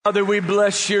Father, we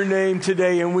bless your name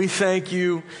today, and we thank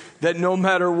you that no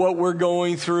matter what we're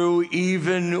going through,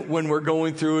 even when we're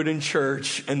going through it in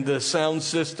church and the sound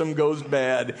system goes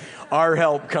bad, our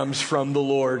help comes from the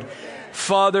Lord.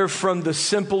 Father, from the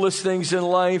simplest things in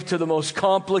life to the most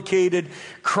complicated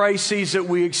crises that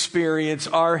we experience,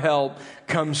 our help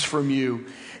comes from you.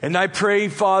 And I pray,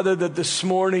 Father, that this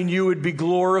morning you would be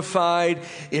glorified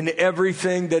in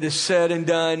everything that is said and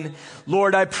done.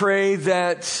 Lord, I pray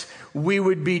that we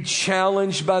would be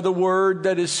challenged by the word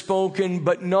that is spoken,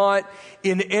 but not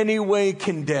in any way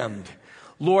condemned.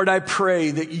 Lord, I pray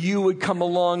that you would come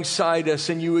alongside us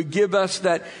and you would give us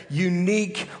that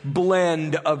unique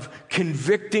blend of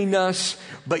convicting us,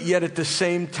 but yet at the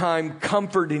same time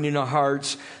comforting in our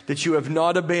hearts that you have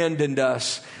not abandoned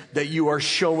us, that you are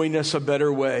showing us a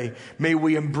better way. May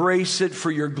we embrace it for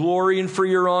your glory and for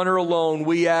your honor alone.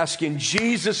 We ask in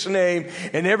Jesus' name.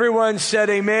 And everyone said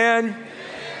amen.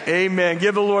 Amen.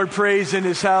 Give the Lord praise in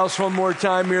his house one more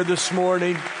time here this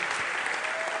morning.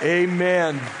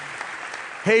 Amen.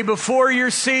 Hey, before you're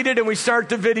seated and we start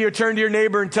the video, turn to your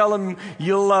neighbor and tell him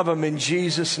you love him in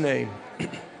Jesus' name.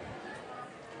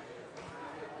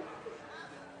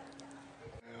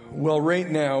 Well, right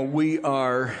now we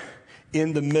are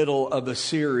in the middle of a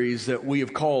series that we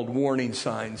have called Warning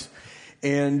Signs.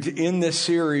 And in this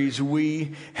series,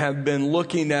 we have been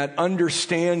looking at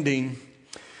understanding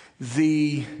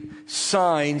the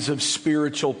signs of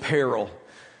spiritual peril,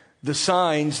 the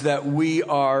signs that we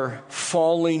are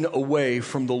falling away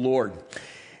from the Lord.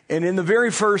 And in the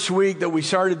very first week that we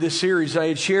started this series, I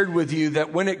had shared with you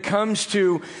that when it comes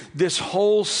to this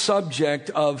whole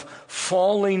subject of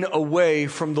falling away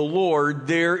from the Lord,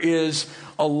 there is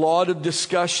a lot of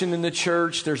discussion in the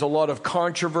church. There's a lot of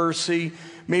controversy,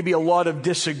 maybe a lot of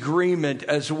disagreement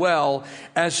as well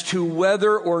as to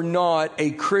whether or not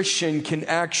a Christian can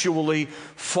actually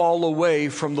fall away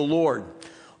from the Lord.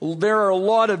 There are a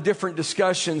lot of different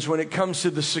discussions when it comes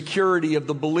to the security of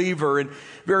the believer. And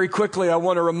very quickly, I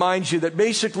want to remind you that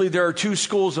basically there are two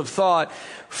schools of thought.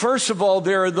 First of all,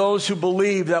 there are those who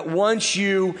believe that once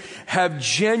you have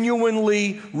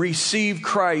genuinely received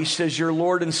Christ as your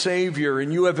Lord and Savior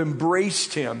and you have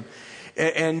embraced him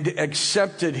and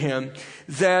accepted him,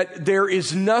 that there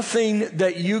is nothing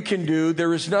that you can do,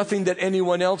 there is nothing that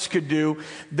anyone else could do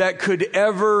that could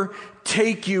ever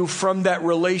take you from that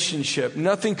relationship.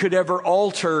 Nothing could ever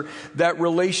alter that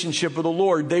relationship with the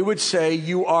Lord. They would say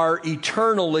you are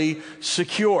eternally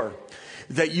secure,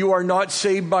 that you are not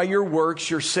saved by your works,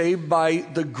 you're saved by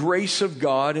the grace of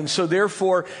God, and so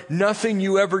therefore nothing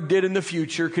you ever did in the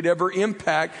future could ever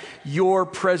impact your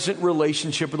present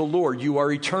relationship with the Lord. You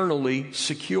are eternally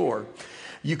secure.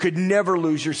 You could never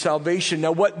lose your salvation.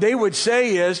 Now, what they would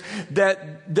say is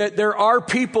that there are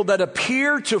people that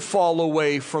appear to fall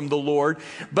away from the Lord,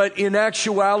 but in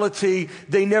actuality,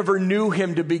 they never knew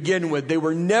him to begin with. They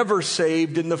were never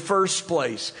saved in the first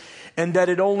place, and that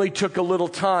it only took a little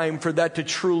time for that to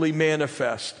truly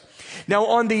manifest. Now,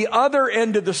 on the other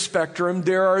end of the spectrum,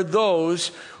 there are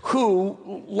those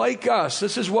who, like us,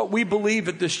 this is what we believe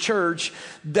at this church,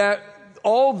 that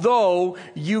although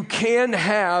you can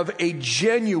have a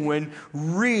genuine,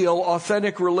 real,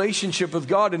 authentic relationship with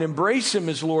God and embrace him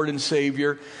as Lord and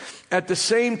Savior, at the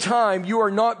same time, you are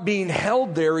not being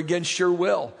held there against your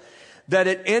will. That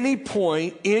at any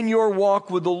point in your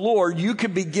walk with the Lord, you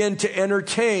can begin to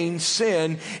entertain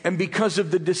sin, and because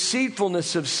of the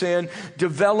deceitfulness of sin,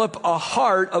 develop a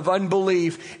heart of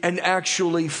unbelief and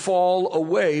actually fall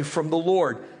away from the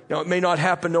Lord. Now, it may not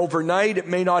happen overnight. It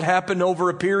may not happen over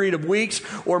a period of weeks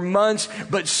or months,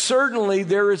 but certainly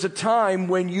there is a time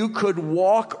when you could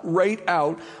walk right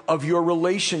out of your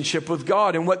relationship with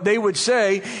God. And what they would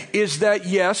say is that,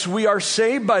 yes, we are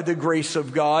saved by the grace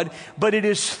of God, but it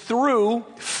is through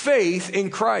faith in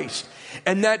Christ.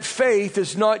 And that faith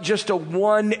is not just a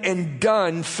one and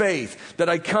done faith, that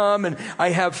I come and I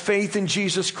have faith in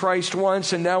Jesus Christ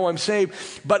once and now I'm saved,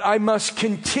 but I must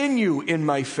continue in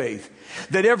my faith.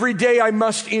 That every day I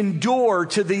must endure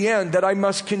to the end, that I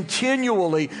must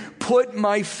continually put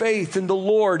my faith in the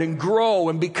Lord and grow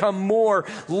and become more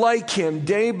like him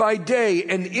day by day.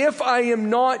 And if I am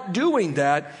not doing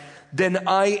that, then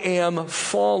I am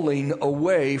falling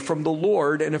away from the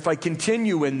Lord. And if I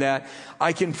continue in that,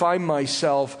 I can find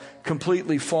myself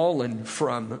completely fallen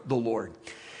from the Lord.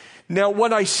 Now,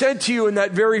 what I said to you in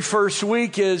that very first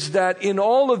week is that in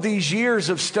all of these years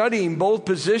of studying both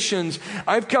positions,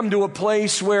 I've come to a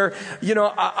place where,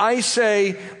 I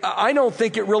say, I don't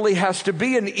think it really has to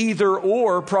be an either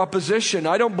or proposition.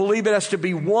 I don't believe it has to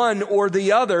be one or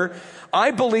the other.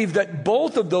 I believe that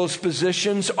both of those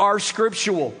positions are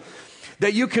scriptural.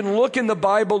 that you can look in the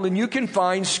Bible and you can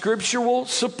find scriptural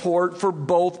support for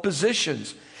both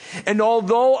positions. And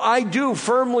although I do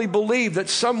firmly believe that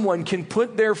someone can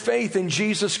put their faith in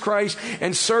Jesus Christ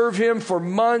and serve Him for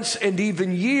months and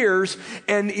even years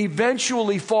and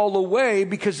eventually fall away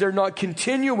because they're not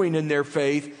continuing in their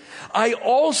faith, I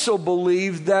also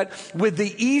believe that with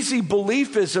the easy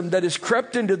beliefism that has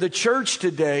crept into the church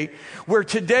today, where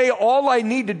today all I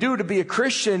need to do to be a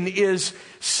Christian is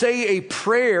say a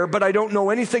prayer, but I don't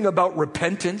know anything about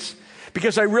repentance,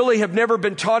 because I really have never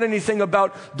been taught anything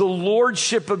about the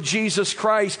lordship of Jesus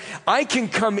Christ, I can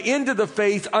come into the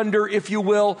faith under, if you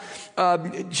will,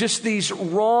 just these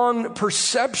wrong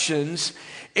perceptions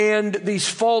and these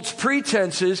false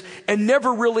pretenses and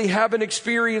never really have an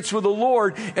experience with the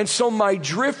Lord. And so my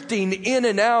drifting in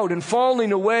and out and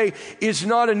falling away is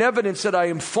not an evidence that I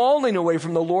am falling away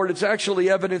from the Lord. It's actually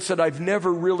evidence that I've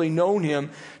never really known Him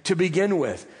to begin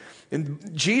with.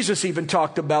 And Jesus even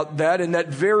talked about that in that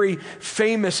very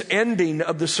famous ending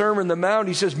of the Sermon on the Mount.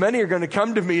 He says, many are going to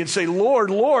come to me and say, Lord,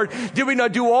 Lord, did we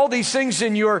not do all these things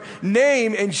in your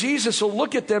name? And Jesus will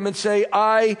look at them and say,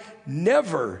 I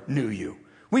never knew you.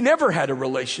 We never had a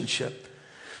relationship.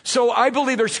 So I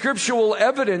believe there's scriptural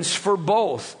evidence for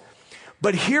both.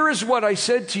 But here is what I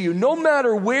said to you. No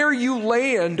matter where you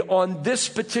land on this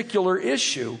particular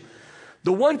issue,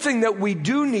 the one thing that we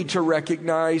do need to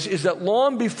recognize is that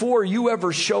long before you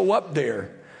ever show up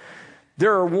there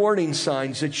are warning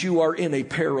signs that you are in a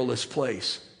perilous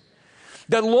place.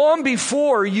 That long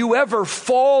before you ever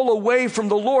fall away from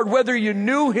the Lord, whether you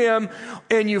knew Him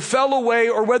and you fell away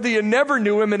or whether you never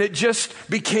knew Him and it just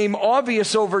became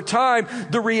obvious over time,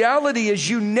 the reality is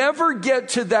you never get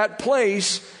to that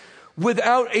place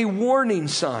without a warning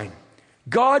sign.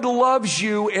 God loves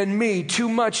you and me too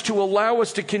much to allow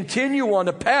us to continue on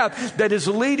a path that is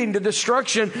leading to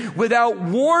destruction without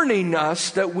warning us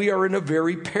that we are in a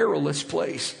very perilous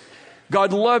place.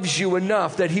 God loves you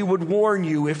enough that He would warn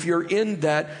you if you're in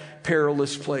that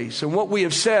perilous place. And what we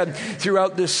have said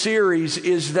throughout this series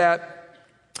is that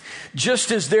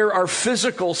just as there are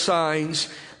physical signs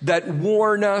that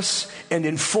warn us and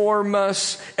inform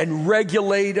us and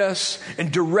regulate us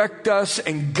and direct us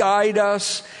and guide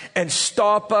us and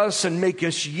stop us and make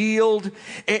us yield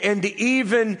and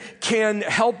even can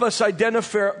help us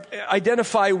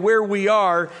identify where we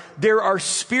are, there are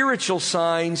spiritual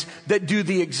signs that do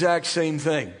the exact same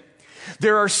thing.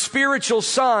 There are spiritual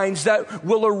signs that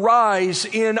will arise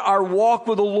in our walk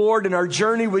with the Lord and our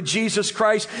journey with Jesus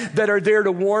Christ that are there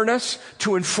to warn us,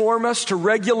 to inform us, to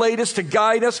regulate us, to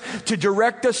guide us, to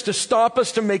direct us, to stop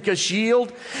us, to make us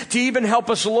yield, to even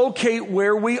help us locate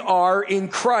where we are in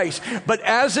Christ. But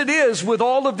as it is with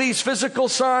all of these physical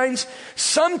signs,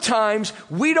 sometimes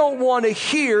we don't want to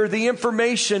hear the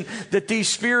information that these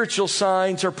spiritual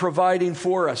signs are providing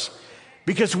for us.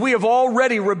 Because we have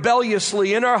already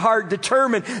rebelliously in our heart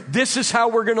determined this is how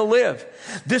we're going to live.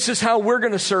 This is how we're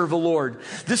going to serve the Lord.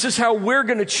 This is how we're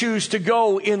going to choose to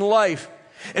go in life.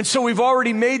 And so we've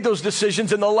already made those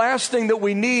decisions, and the last thing that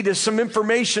we need is some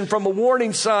information from a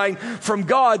warning sign from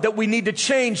God that we need to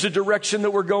change the direction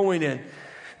that we're going in.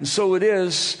 And so it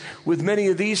is with many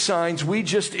of these signs, we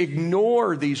just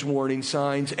ignore these warning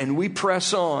signs and we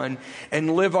press on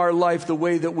and live our life the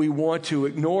way that we want to,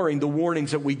 ignoring the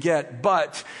warnings that we get.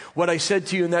 But what I said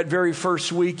to you in that very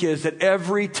first week is that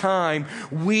every time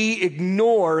we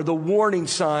ignore the warning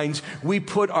signs, we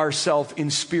put ourselves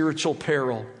in spiritual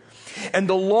peril. And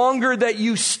the longer that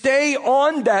you stay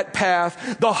on that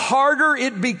path, the harder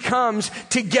it becomes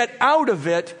to get out of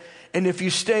it. And if you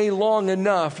stay long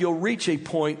enough, you'll reach a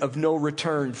point of no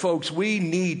return. Folks, we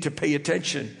need to pay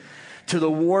attention to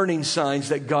the warning signs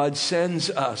that God sends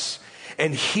us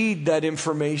and heed that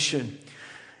information.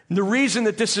 And the reason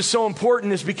that this is so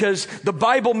important is because the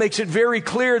Bible makes it very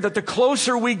clear that the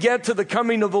closer we get to the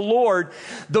coming of the Lord,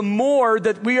 the more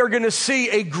that we are going to see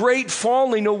a great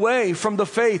falling away from the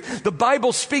faith. The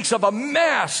Bible speaks of a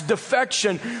mass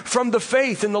defection from the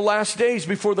faith in the last days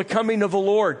before the coming of the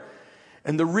Lord.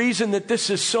 And the reason that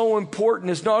this is so important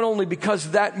is not only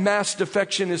because that mass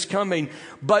defection is coming,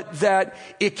 but that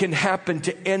it can happen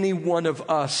to any one of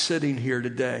us sitting here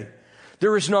today.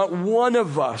 There is not one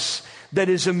of us that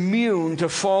is immune to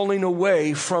falling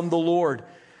away from the Lord.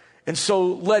 And so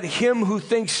let him who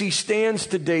thinks he stands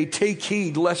today take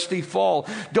heed lest he fall.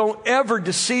 Don't ever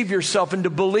deceive yourself into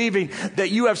believing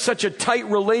that you have such a tight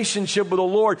relationship with the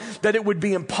Lord that it would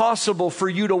be impossible for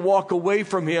you to walk away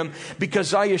from him,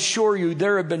 because I assure you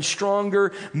there have been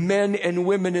stronger men and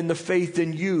women in the faith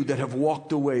than you that have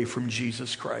walked away from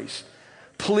Jesus Christ.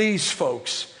 Please,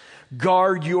 folks,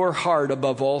 guard your heart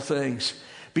above all things.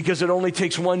 because it only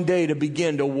takes one day to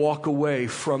begin to walk away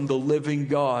from the living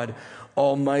God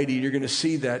Almighty. You're going to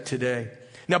see that today.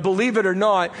 Now, believe it or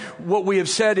not, what we have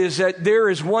said is that there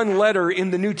is one letter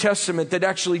in the New Testament that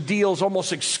actually deals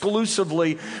almost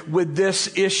exclusively with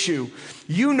this issue.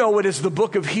 You know it as the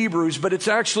book of Hebrews, but it's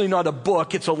actually not a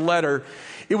book, it's a letter.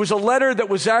 It was a letter that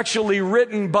was actually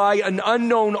written by an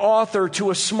unknown author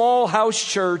to a small house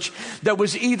church that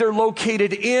was either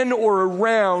located in or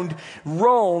around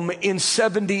Rome in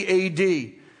 70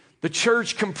 AD. The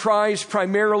church comprised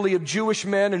primarily of Jewish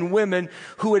men and women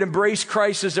who had embraced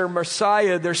Christ as their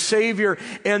Messiah, their Savior,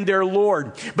 and their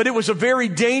Lord. But it was a very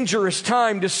dangerous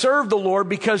time to serve the Lord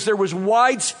because there was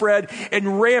widespread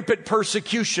and rampant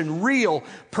persecution, real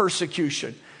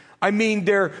persecution. I mean,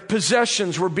 their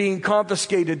possessions were being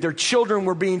confiscated. Their children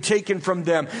were being taken from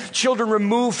them. Children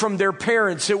removed from their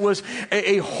parents. It was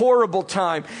a horrible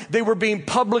time. They were being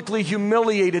publicly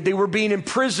humiliated. They were being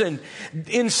imprisoned.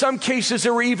 In some cases,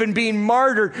 they were even being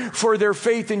martyred for their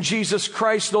faith in Jesus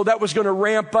Christ, though that was going to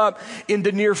ramp up in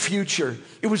the near future.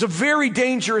 It was a very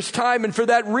dangerous time, and for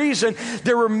that reason,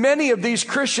 there were many of these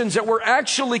Christians that were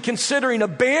actually considering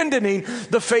abandoning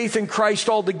the faith in Christ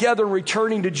altogether and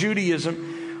returning to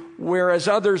Judaism. Whereas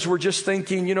others were just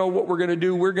thinking, you know what we're going to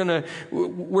do? We're going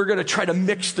to try to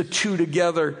mix the two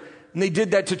together. And they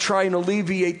did that to try and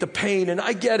alleviate the pain. And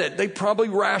I get it. They probably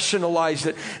rationalized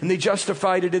it and they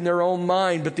justified it in their own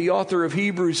mind. But the author of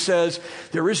Hebrews says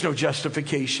there is no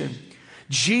justification.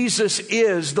 Jesus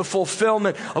is the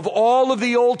fulfillment of all of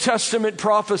the Old Testament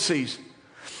prophecies.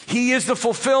 He is the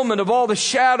fulfillment of all the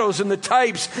shadows and the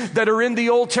types that are in the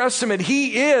Old Testament.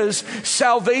 He is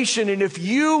salvation. And if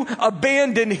you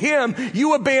abandon Him,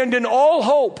 you abandon all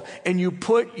hope and you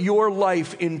put your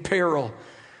life in peril.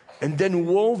 And then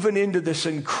woven into this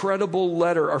incredible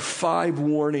letter are 5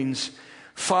 warnings,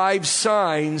 5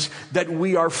 signs that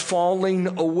we are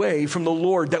falling away from the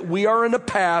Lord, that we are in a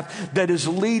path that is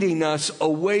leading us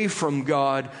away from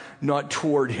God, not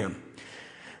toward Him.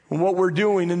 And what we're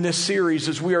doing in this series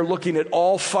is we are looking at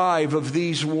all 5 of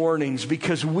these warnings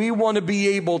because we want to be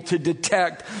able to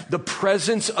detect the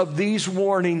presence of these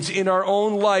warnings in our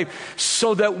own life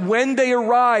so that when they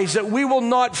arise, that we will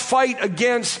not fight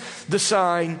against the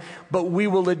sign, but we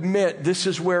will admit this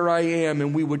is where I am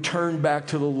and we would turn back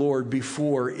to the Lord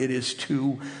before it is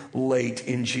too late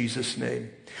in Jesus' name.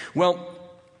 Well,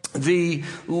 the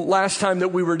last time that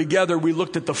we were together, we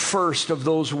looked at the first of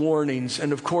those warnings.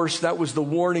 And of course, that was the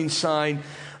warning sign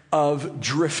of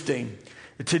drifting.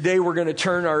 Today, we're going to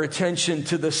turn our attention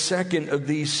to the second of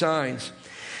these signs.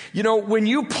 You know, when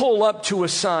you pull up to a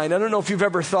sign, I don't know if you've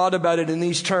ever thought about it in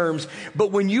these terms,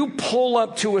 but when you pull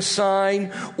up to a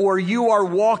sign or you are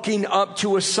walking up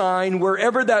to a sign,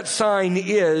 wherever that sign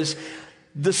is,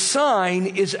 the sign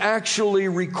is actually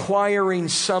requiring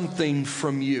something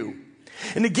from you.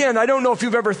 And again, I don't know if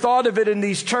you've ever thought of it in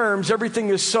these terms. Everything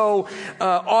is so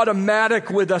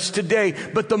automatic with us today.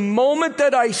 But the moment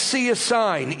that I see a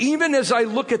sign, even as I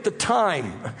look at the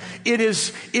time, it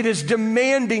is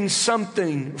demanding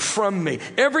something from me.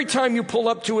 Every time you pull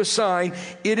up to a sign,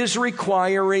 it is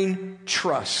requiring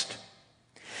trust.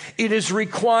 It is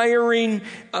requiring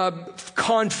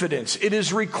confidence. It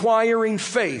is requiring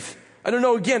faith. I don't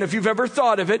know, again, if you've ever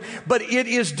thought of it, but it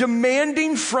is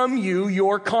demanding from you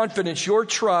your confidence, your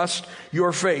trust,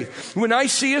 your faith. When I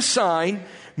see a sign,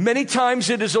 many times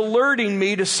it is alerting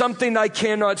me to something I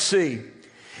cannot see.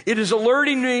 It is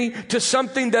alerting me to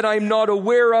something that I'm not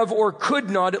aware of or could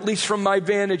not, at least from my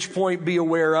vantage point, be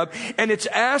aware of. And it's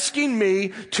asking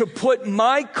me to put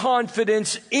my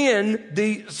confidence in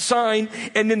the sign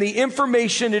and in the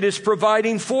information it is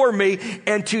providing for me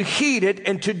and to heed it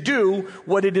and to do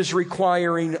what it is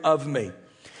requiring of me.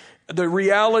 The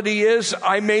reality is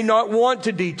I may not want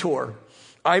to detour.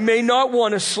 I may not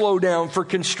want to slow down for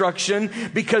construction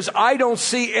because I don't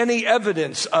see any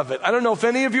evidence of it. I don't know if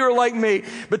any of you are like me,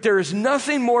 but there is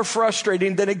nothing more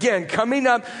frustrating than, again, coming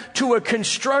up to a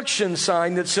construction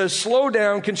sign that says, slow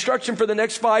down, construction for the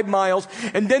next 5 miles,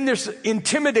 and then there's an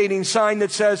intimidating sign that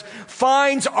says,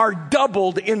 fines are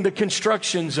doubled in the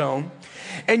construction zone.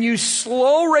 And you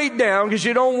slow right down because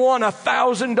you don't want a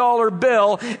 $1,000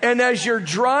 bill, and as you're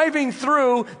driving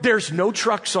through, there's no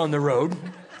trucks on the road.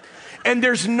 And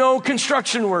there's no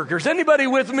construction workers. Anybody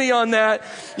with me on that?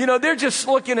 You know, they're just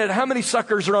looking at how many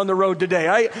suckers are on the road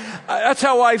today. That's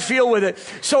how I feel with it.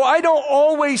 So I don't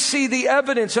always see the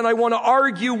evidence, and I want to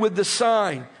argue with the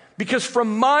sign. Because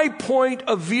from my point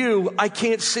of view, I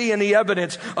can't see any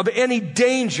evidence of any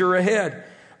danger ahead.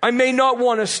 I may not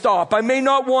want to stop. I may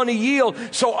not want to yield.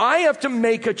 So I have to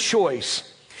make a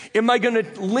choice. Am I going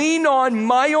to lean on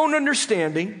my own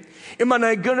understanding? Am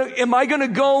I going to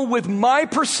go with my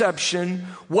perception,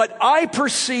 what I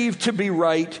perceive to be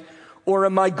right, or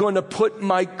am I going to put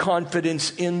my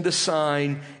confidence in the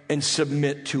sign and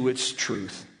submit to its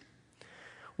truth?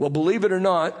 Well, believe it or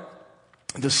not,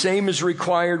 the same is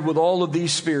required with all of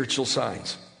these spiritual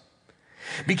signs.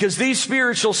 Because these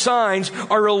spiritual signs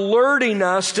are alerting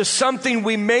us to something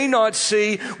we may not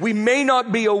see, we may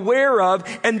not be aware of,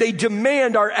 and they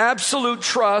demand our absolute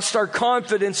trust, our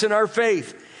confidence, and our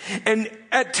faith. And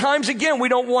at times, again, we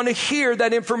don't want to hear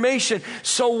that information.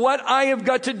 So what I have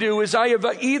got to do is I have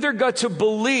either got to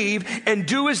believe and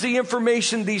do as the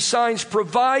information these signs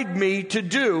provide me to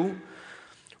do,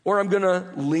 or I'm going to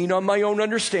lean on my own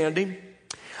understanding.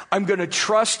 I'm going to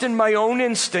trust in my own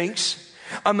instincts.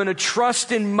 I'm going to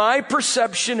trust in my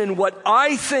perception and what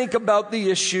I think about the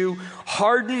issue,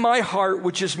 harden my heart,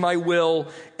 which is my will,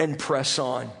 and press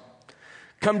on.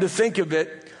 Come to think of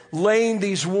it, laying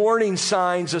these warning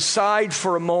signs aside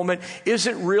for a moment,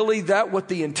 isn't really that what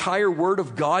the entire Word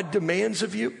of God demands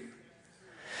of you?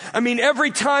 I mean,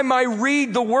 every time I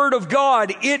read the Word of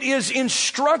God, it is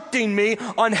instructing me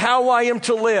on how I am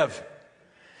to live.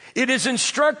 It is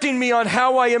instructing me on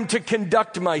how I am to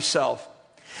conduct myself.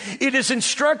 It is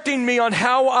instructing me on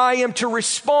how I am to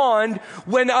respond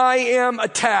when I am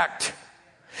attacked.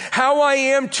 How I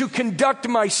am to conduct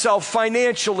myself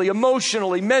financially,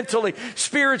 emotionally, mentally,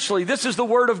 spiritually. This is the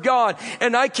Word of God.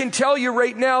 And I can tell you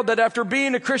right now that after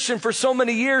being a Christian for so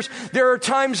many years, there are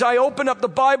times I open up the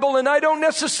Bible and I don't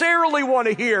necessarily want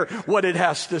to hear what it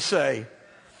has to say.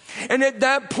 And at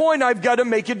that point, I've got to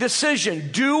make a decision.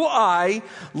 Do I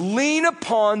lean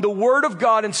upon the Word of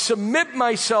God and submit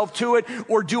myself to it,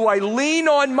 or do I lean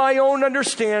on my own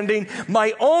understanding,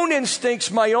 my own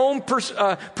instincts, my own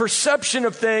perception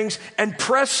of things, and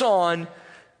press on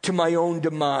to my own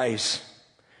demise?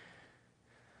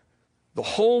 The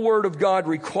whole Word of God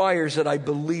requires that I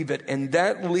believe it, and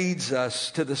that leads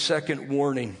us to the second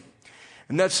warning.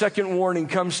 And that second warning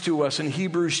comes to us in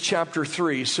Hebrews chapter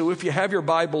 3. So if you have your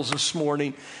Bibles this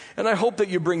morning, and I hope that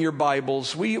you bring your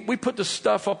Bibles. We put the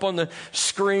stuff up on the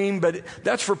screen, but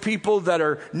that's for people that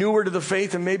are newer to the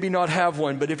faith and maybe not have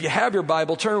one. But if you have your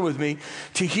Bible, turn with me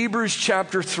to Hebrews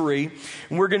chapter 3.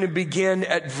 And we're going to begin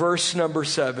at verse number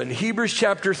 7. Hebrews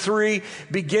chapter 3,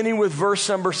 beginning with verse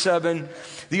number 7.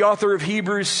 The author of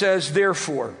Hebrews says,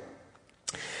 "Therefore,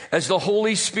 as the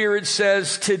Holy Spirit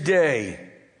says today,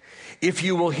 if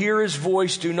you will hear His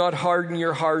voice, do not harden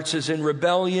your hearts as in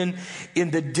rebellion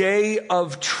in the day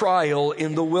of trial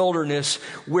in the wilderness,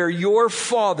 where your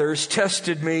fathers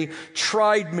tested me,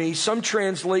 tried me." Some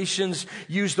translations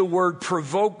use the word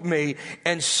 "provoked me,"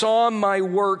 and saw my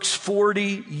works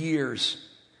 40 years.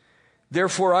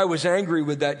 Therefore I was angry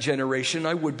with that generation.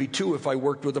 I would be too if I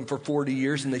worked with them for 40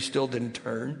 years and they still didn't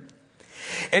turn.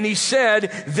 And he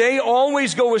said, "They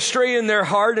always go astray in their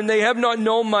heart, and they have not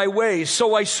known my ways.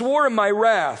 So I swore in my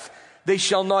wrath, they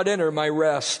shall not enter my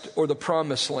rest or the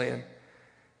promised land.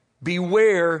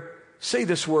 Beware," say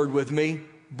this word with me,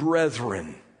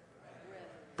 brethren.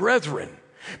 Brethren.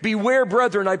 Beware,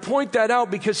 brethren. I point that out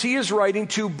because he is writing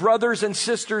to brothers and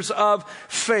sisters of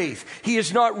faith. He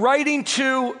is not writing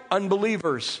to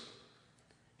unbelievers.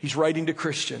 He's writing to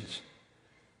Christians.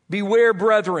 Beware,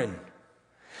 brethren,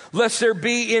 lest there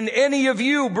be in any of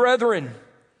you, brethren,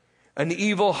 an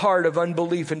evil heart of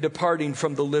unbelief and departing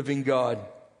from the living God.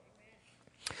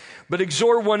 But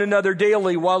exhort one another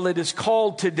daily while it is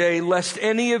called today, lest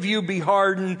any of you be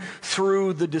hardened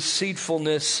through the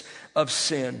deceitfulness of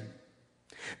sin.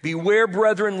 Beware,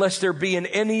 brethren, lest there be in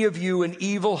any of you an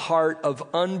evil heart of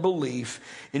unbelief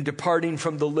in departing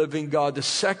from the living God. The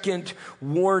second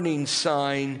warning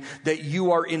sign that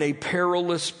you are in a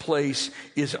perilous place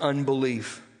is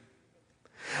unbelief.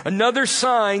 Another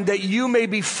sign that you may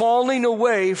be falling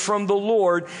away from the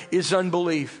Lord is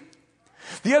unbelief.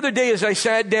 The other day as I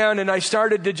sat down and I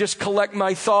started to just collect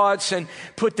my thoughts and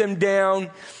put them down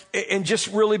and just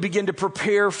really begin to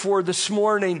prepare for this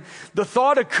morning, the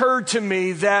thought occurred to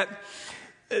me that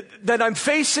I'm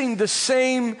facing the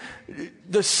same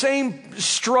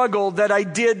struggle that I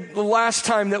did the last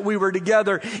time that we were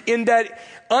together, in that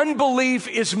unbelief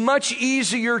is much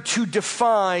easier to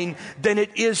define than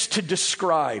it is to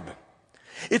describe.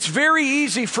 It's very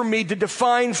easy for me to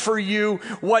define for you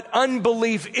what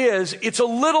unbelief is. It's a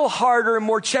little harder and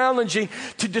more challenging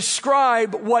to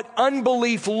describe what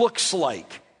unbelief looks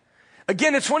like.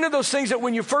 Again, it's one of those things that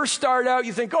when you first start out,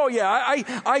 you think, oh yeah,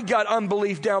 I got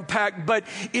unbelief down packed. But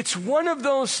it's one of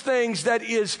those things that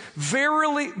is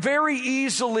very, very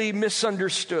easily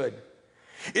misunderstood.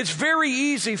 It's very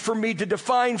easy for me to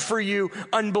define for you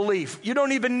unbelief. You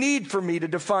don't even need for me to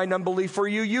define unbelief for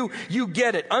you. You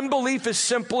get it. Unbelief is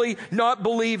simply not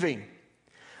believing.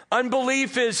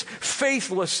 Unbelief is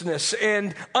faithlessness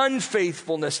and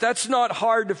unfaithfulness. That's not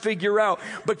hard to figure out.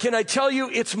 But can I tell you,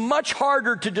 it's much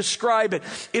harder to describe it.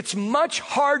 It's much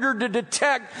harder to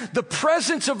detect the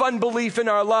presence of unbelief in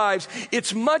our lives.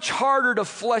 It's much harder to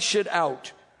flesh it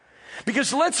out.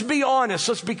 Because let's be honest,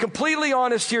 let's be completely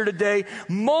honest here today.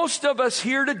 Most of us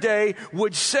here today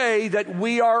would say that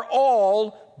we are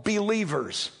all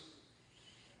believers.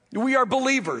 We are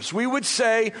believers. We would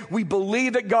say we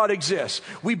believe that God exists.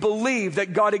 We believe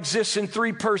that God exists in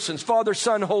three persons, Father,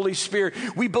 Son, Holy Spirit.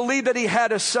 We believe that He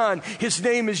had a Son. His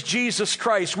name is Jesus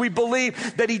Christ. We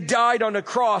believe that He died on a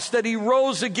cross, that He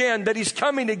rose again, that He's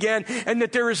coming again, and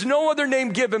that there is no other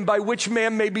name given by which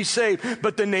man may be saved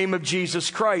but the name of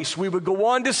Jesus Christ. We would go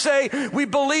on to say we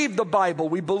believe the Bible.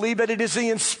 We believe that it is the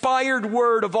inspired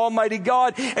word of Almighty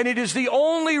God, and it is the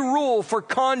only rule for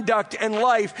conduct and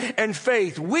life and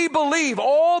faith. We believe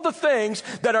all the things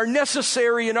that are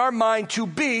necessary in our mind to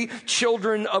be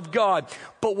children of God.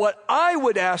 But what I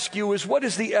would ask you is, what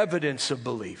is the evidence of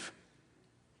belief?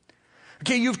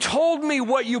 Okay, you've told me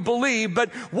what you believe,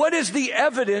 but what is the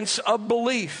evidence of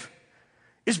belief?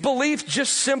 Is belief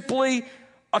just simply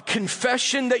a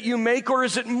confession that you make, or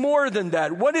is it more than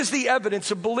that? What is the evidence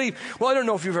of belief? Well, I don't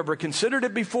know if you've ever considered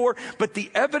it before, but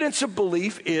the evidence of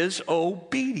belief is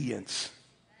obedience.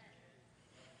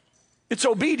 It's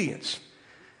obedience.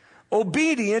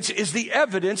 Obedience is the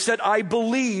evidence that I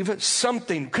believe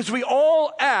something, because we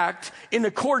all act in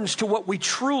accordance to what we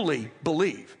truly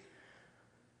believe.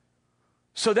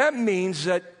 So that means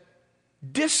that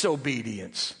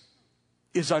disobedience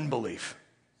is unbelief.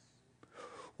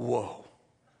 Whoa.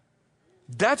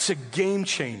 That's a game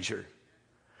changer.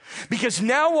 Because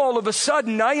now all of a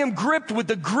sudden I am gripped with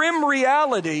the grim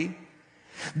reality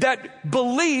that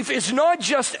belief is not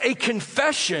just a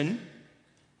confession,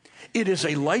 it is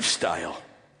a lifestyle.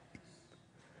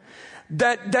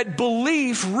 That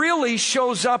belief really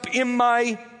shows up in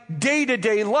my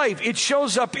day-to-day life. It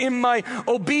shows up in my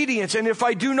obedience. And if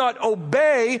I do not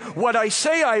obey what I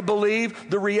say I believe,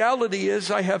 the reality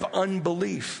is I have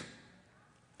unbelief.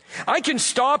 I can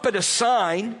stop at a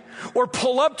sign or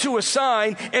pull up to a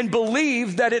sign and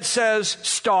believe that it says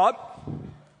stop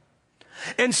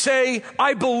and say,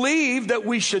 I believe that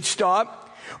we should stop.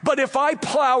 But if I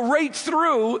plow right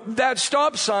through that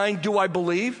stop sign, do I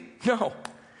believe? No.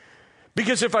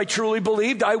 Because if I truly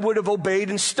believed, I would have obeyed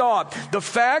and stopped. The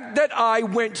fact that I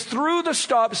went through the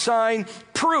stop sign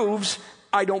proves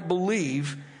I don't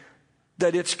believe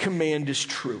that its command is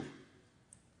true.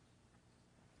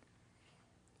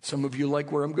 Some of you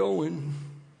like where I'm going.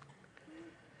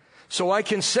 So I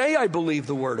can say I believe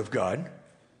the Word of God.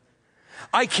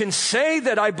 I can say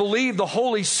that I believe the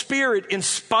Holy Spirit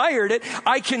inspired it.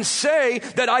 I can say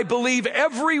that I believe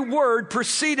every word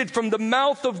proceeded from the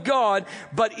mouth of God.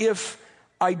 But if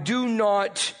I do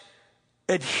not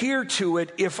adhere to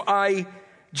it, if I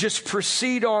just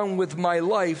proceed on with my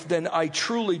life, then I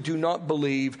truly do not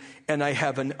believe, and I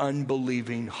have an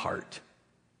unbelieving heart.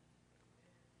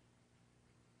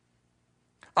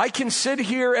 I can sit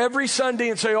here every Sunday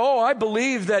and say, oh, I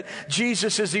believe that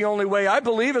Jesus is the only way. I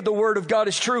believe that the Word of God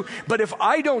is true. But if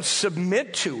I don't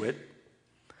submit to it,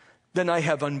 then I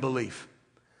have unbelief.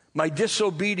 My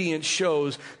disobedience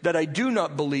shows that I do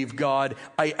not believe God.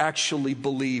 I actually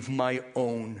believe my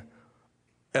own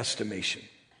estimation.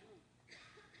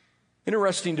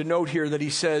 Interesting to note here that he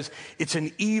says it's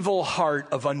an evil heart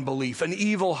of unbelief, an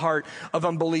evil heart of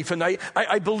unbelief. And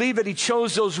I believe that he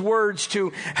chose those words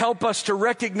to help us to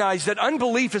recognize that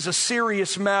unbelief is a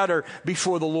serious matter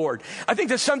before the Lord. I think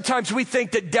that sometimes we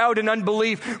think that doubt and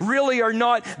unbelief really are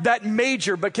not that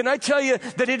major, but can I tell you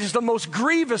that it is the most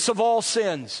grievous of all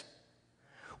sins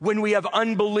when we have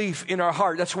unbelief in our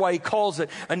heart. That's why he calls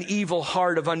it an evil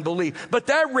heart of unbelief. But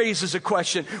that raises a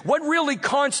question. What really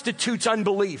constitutes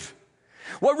unbelief?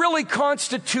 What really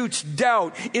constitutes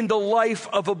doubt in the life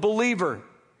of a believer?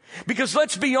 Because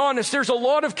let's be honest, there's a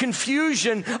lot of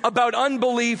confusion about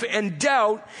unbelief and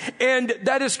doubt, and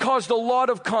that has caused a lot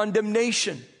of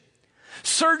condemnation.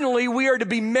 Certainly, we are to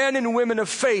be men and women of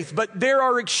faith, but there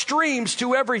are extremes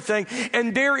to everything,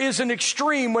 and there is an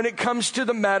extreme when it comes to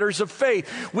the matters of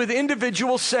faith, with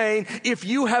individuals saying, if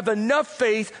you have enough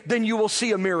faith, then you will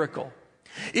see a miracle.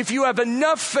 If you have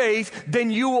enough faith,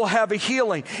 then you will have a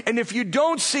healing. And if you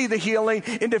don't see the healing,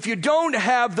 and if you don't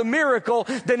have the miracle,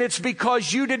 then it's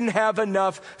because you didn't have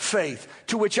enough faith.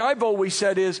 To which I've always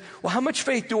said is, well, how much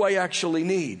faith do I actually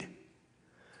need?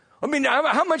 I mean,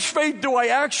 how much faith do I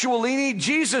actually need?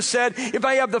 Jesus said, if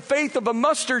I have the faith of a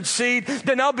mustard seed,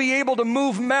 then I'll be able to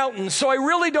move mountains. So I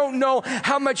really don't know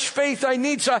how much faith I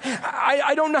need. So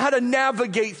I don't know how to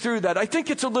navigate through that. I think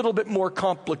it's a little bit more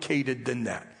complicated than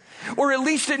that. Or at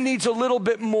least it needs a little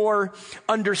bit more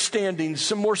understanding,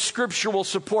 some more scriptural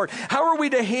support. How are we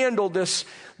to handle this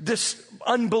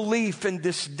unbelief and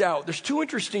this doubt? There's two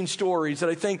interesting stories that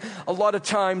I think a lot of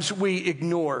times we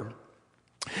ignore.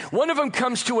 One of them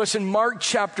comes to us in Mark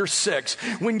chapter 6,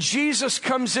 when Jesus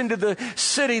comes into the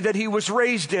city that he was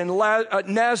raised in,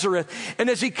 Nazareth. And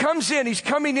as he comes in, he's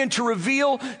coming in to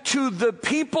reveal to the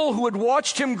people who had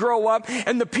watched him grow up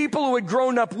and the people who had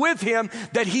grown up with him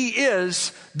that he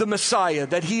is the Messiah,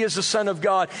 that he is the Son of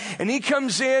God. And he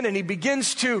comes in and he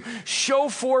begins to show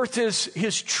forth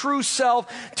his true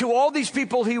self to all these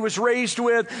people he was raised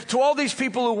with, to all these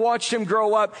people who watched him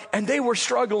grow up, and they were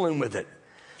struggling with it.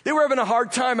 They were having a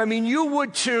hard time. I mean, you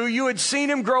would too. You had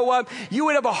seen him grow up. You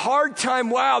would have a hard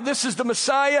time. Wow, this is the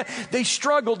Messiah. They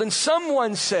struggled. And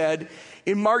someone said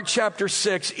in Mark chapter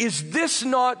 6, is this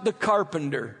not the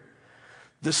carpenter,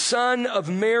 the son of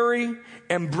Mary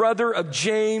and brother of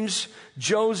James,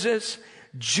 Joseph,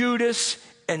 Judas,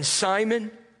 and Simon?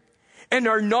 And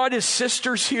are not his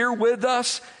sisters here with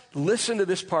us? Listen to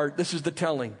this part. This is the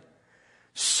telling.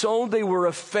 So they were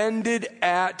offended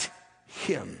at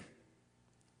him.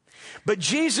 But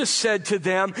Jesus said to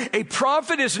them, a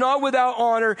prophet is not without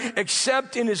honor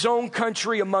except in his own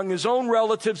country, among his own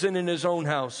relatives, and in his own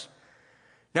house.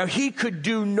 Now he could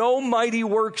do no mighty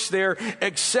works there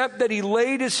except that he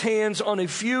laid his hands on a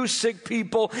few sick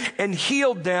people and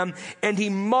healed them, and he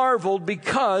marveled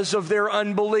because of their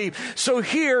unbelief. So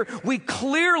here we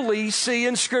clearly see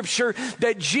in Scripture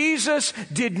that Jesus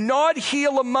did not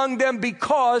heal among them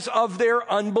because of their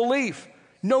unbelief.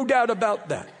 No doubt about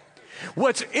that.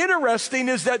 What's interesting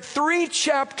is that 3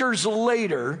 chapters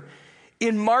later,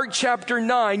 in Mark chapter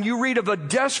 9, you read of a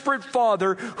desperate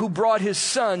father who brought his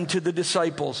son to the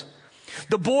disciples.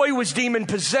 The boy was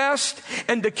demon-possessed,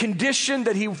 and the condition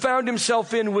that he found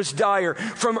himself in was dire.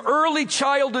 From early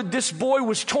childhood, this boy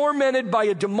was tormented by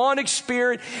a demonic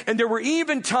spirit, and there were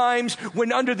even times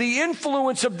when under the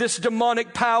influence of this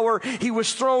demonic power, he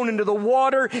was thrown into the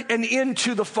water and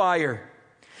into the fire.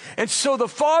 And so the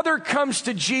father comes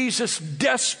to Jesus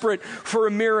desperate for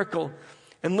a miracle.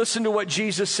 And listen to what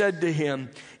Jesus said to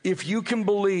him. If you can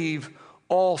believe,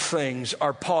 all things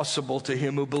are possible to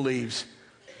him who believes.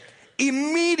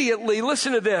 Immediately,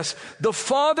 listen to this. The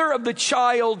father of the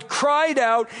child cried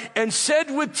out and said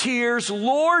with tears,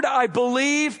 Lord, I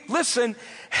believe. Listen,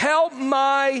 help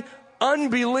my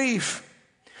unbelief.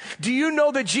 Do you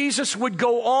know that Jesus would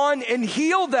go on and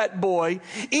heal that boy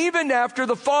even after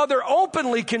the father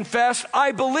openly confessed,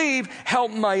 I believe,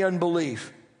 help my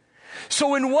unbelief?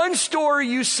 So in one story,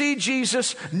 you see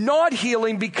Jesus not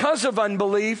healing because of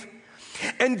unbelief.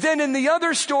 And then in the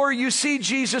other story, you see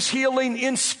Jesus healing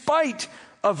in spite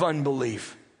of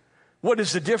unbelief. What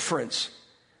is the difference?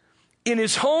 In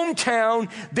his hometown,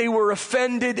 they were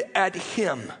offended at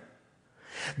him.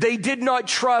 They did not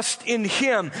trust in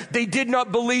him. They did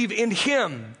not believe in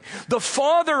him. The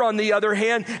father, on the other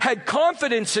hand, had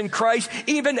confidence in Christ,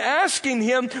 even asking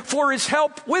him for his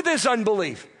help with his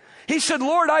unbelief. He said,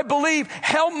 Lord, I believe,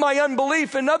 help my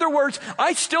unbelief. In other words,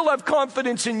 I still have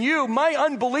confidence in you. My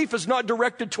unbelief is not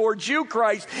directed towards you,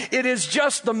 Christ. It is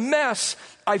just the mess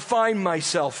I find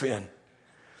myself in.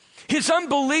 His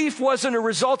unbelief wasn't a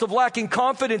result of lacking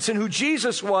confidence in who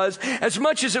Jesus was, as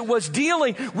much as it was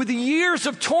dealing with the years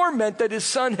of torment that his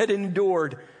son had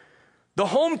endured. The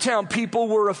hometown people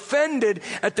were offended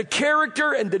at the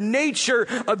character and the nature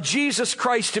of Jesus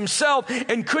Christ himself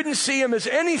and couldn't see him as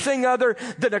anything other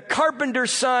than a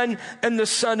carpenter's son and the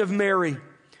son of Mary.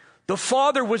 The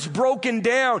father was broken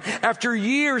down after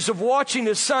years of watching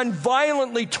his son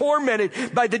violently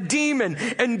tormented by the demon.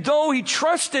 And though he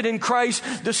trusted in Christ,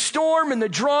 the storm and the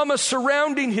drama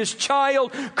surrounding his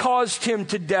child caused him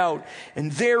to doubt.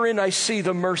 And therein I see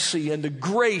the mercy and the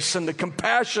grace and the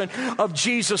compassion of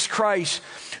Jesus Christ,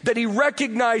 that he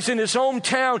recognized in his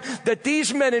hometown that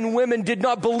these men and women did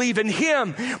not believe in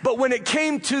him. But when it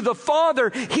came to the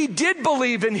father, he did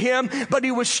believe in him, but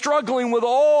he was struggling with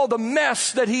all the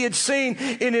mess that he had seen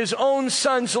in his own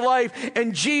son's life.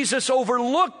 And Jesus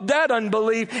overlooked that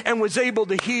unbelief and was able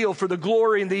to heal for the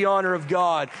glory and the honor of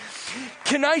God.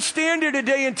 Can I stand here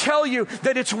today and tell you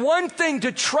that it's one thing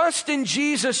to trust in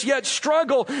Jesus yet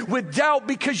struggle with doubt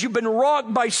because you've been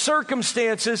rocked by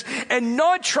circumstances, and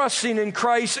not trusting in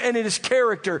Christ and in his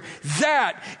character.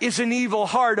 That is an evil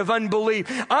heart of unbelief.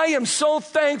 I am so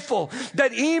thankful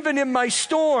that even in my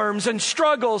storms and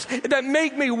struggles that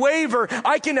make me waver,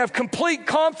 I can have complete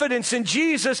confidence confidence in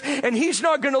Jesus, and he's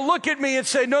not going to look at me and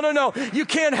say, no, you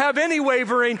can't have any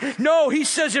wavering. No, he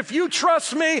says, if you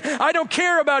trust me, I don't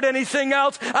care about anything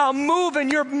else. I'll move in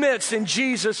your midst in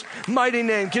Jesus' mighty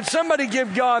name. Can somebody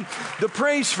give God the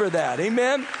praise for that?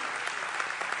 Amen?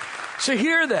 So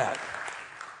hear that.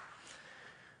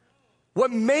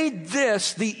 What made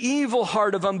this the evil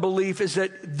heart of unbelief is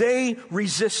that they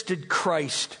resisted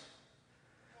Christ.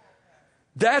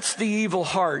 That's the evil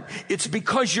heart. It's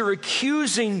because you're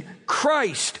accusing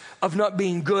Christ of not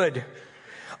being good,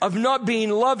 of not being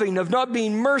loving, of not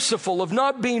being merciful, of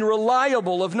not being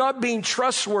reliable, of not being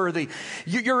trustworthy.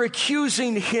 You're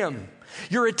accusing him.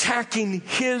 You're attacking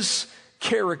his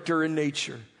character and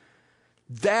nature.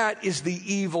 That is the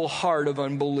evil heart of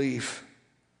unbelief.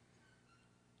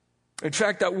 In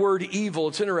fact, that word evil,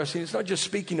 it's interesting. It's not just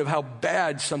speaking of how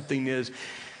bad something is.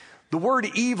 The word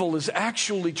evil is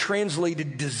actually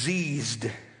translated diseased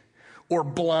or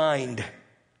blind.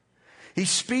 He's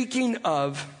speaking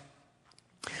of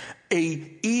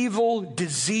a evil,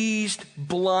 diseased,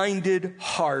 blinded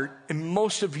heart. And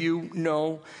most of you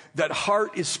know that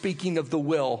heart is speaking of the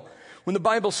will. When the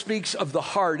Bible speaks of the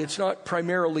heart, it's not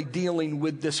primarily dealing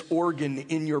with this organ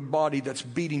in your body that's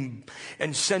beating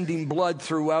and sending blood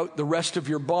throughout the rest of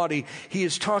your body. He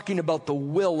is talking about the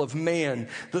will of man,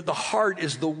 that the heart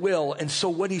is the will. And so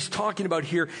what he's talking about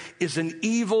here is an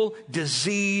evil,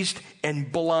 diseased,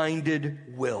 and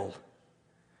blinded will.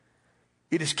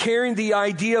 It is carrying the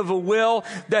idea of a will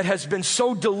that has been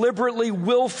so deliberately,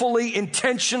 willfully,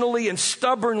 intentionally, and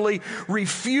stubbornly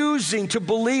refusing to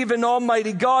believe in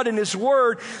Almighty God and His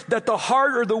Word that the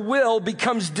heart or the will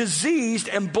becomes diseased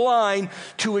and blind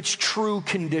to its true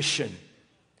condition.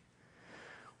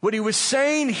 What he was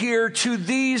saying here to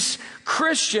these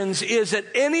Christians is that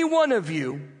any one of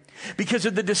you, because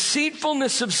of the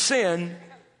deceitfulness of sin,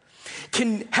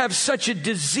 can have such a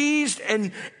diseased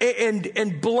and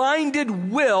blinded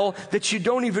will that you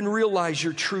don't even realize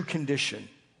your true condition.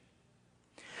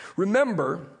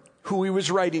 Remember who he was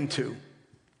writing to.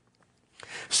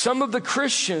 Some of the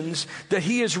Christians that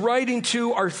he is writing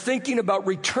to are thinking about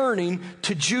returning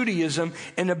to Judaism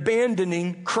and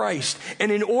abandoning Christ.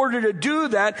 And in order to do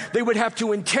that, they would have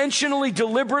to intentionally,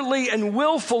 deliberately, and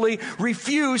willfully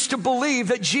refuse to believe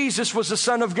that Jesus was the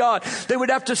Son of God. They would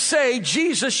have to say,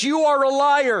 Jesus, you are a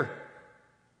liar.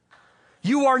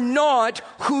 You are not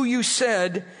who you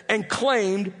said and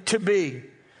claimed to be.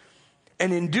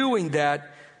 And in doing that,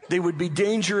 they would be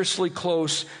dangerously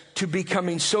close to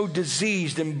becoming so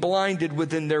diseased and blinded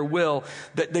within their will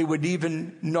that they would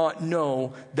even not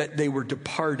know that they were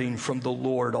departing from the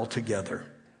Lord altogether.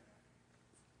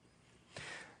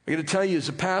 I got to tell you, as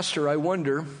a pastor, I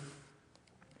wonder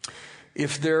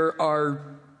if there are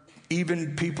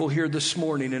even people here this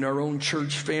morning in our own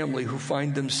church family who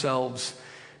find themselves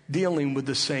dealing with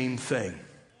the same thing.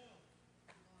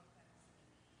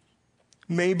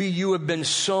 Maybe you have been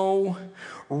so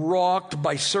rocked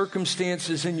by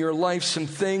circumstances in your life. Some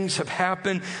things have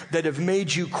happened that have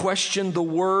made you question the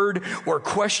Word or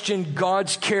question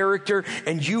God's character.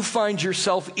 And you find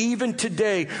yourself even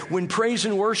today when praise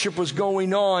and worship was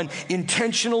going on,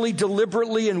 intentionally,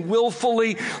 deliberately, and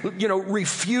willfully,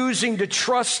 refusing to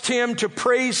trust Him, to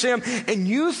praise Him. And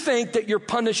you think that you're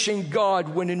punishing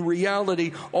God when in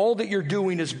reality, all that you're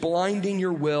doing is blinding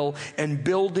your will and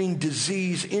building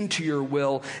disease into your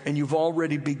will. And you've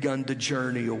already begun the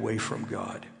journey away from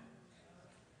God.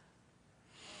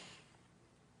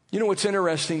 You know what's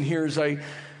interesting here as I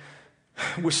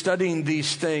was studying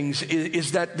these things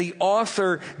is that the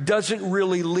author doesn't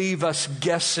really leave us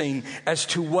guessing as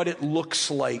to what it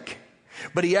looks like,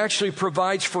 but he actually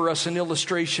provides for us an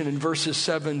illustration in verses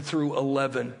 7 through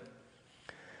 11.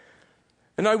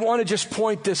 And I want to just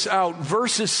point this out.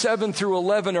 Verses 7 through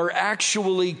 11 are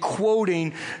actually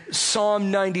quoting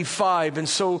Psalm 95. And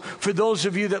so for those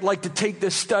of you that like to take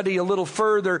this study a little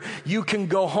further, you can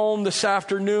go home this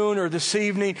afternoon or this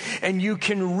evening and you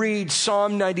can read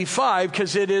Psalm 95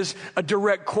 because it is a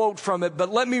direct quote from it.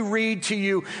 But let me read to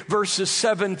you verses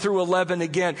 7 through 11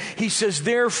 again. He says,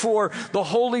 therefore, the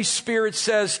Holy Spirit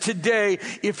says today,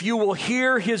 if you will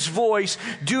hear His voice,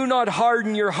 do not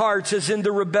harden your hearts as in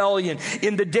the rebellion,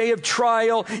 in the day of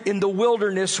trial in the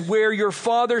wilderness where your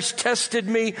fathers tested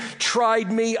me, tried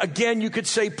me, again you could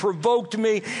say provoked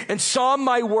me, and saw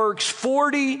my works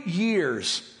 40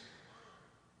 years.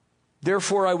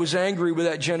 Therefore I was angry with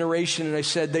that generation, and I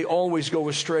said, they always go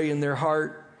astray in their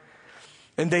heart,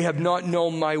 and they have not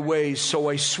known my ways. So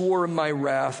I swore in my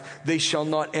wrath, they shall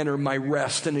not enter my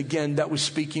rest. And again, that was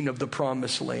speaking of the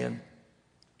promised land.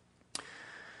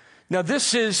 Now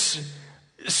this is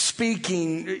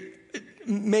speaking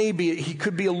maybe he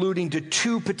could be alluding to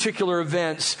two particular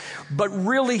events, but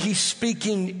really he's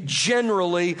speaking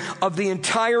generally of the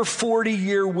entire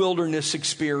 40-year wilderness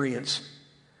experience.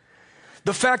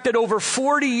 The fact that over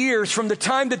 40 years from the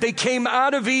time that they came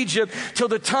out of Egypt till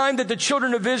the time that the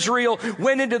children of Israel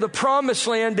went into the promised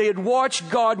land, they had watched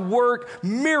God work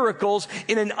miracles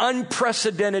in an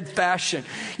unprecedented fashion.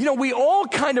 You know, we all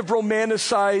kind of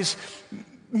romanticize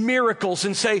miracles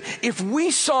and say, if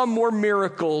we saw more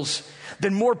miracles,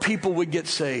 then more people would get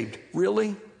saved.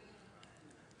 Really?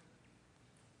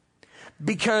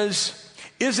 Because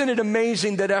isn't it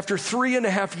amazing that after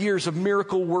 3.5 years of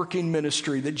miracle working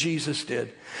ministry that Jesus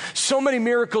did, so many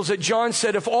miracles that John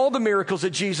said if all the miracles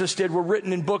that Jesus did were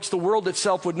written in books, the world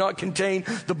itself would not contain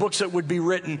the books that would be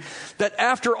written, that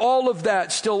after all of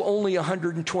that, still only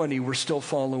 120 were still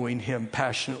following him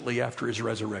passionately after his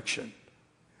resurrection.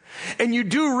 And you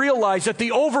do realize that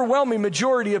the overwhelming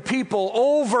majority of people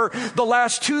over the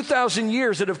last 2,000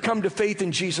 years that have come to faith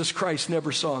in Jesus Christ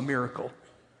never saw a miracle.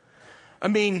 I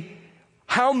mean,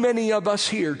 how many of us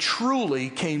here truly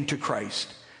came to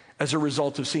Christ as a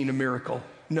result of seeing a miracle?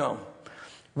 No.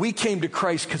 We came to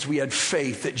Christ because we had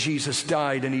faith that Jesus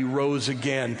died and he rose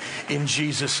again in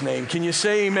Jesus' name. Can you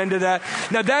say amen to that?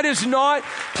 Now that is not,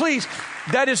 please,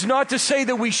 that is not to say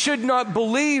that we should not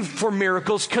believe for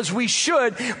miracles, because we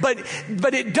should, but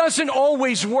it doesn't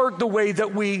always work the way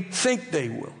that we think they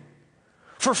will.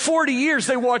 For 40 years,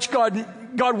 they watched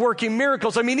God working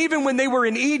miracles. I mean, even when they were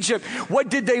in Egypt, what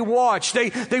did they watch?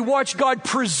 They watched God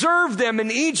preserve them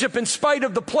in Egypt in spite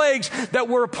of the plagues that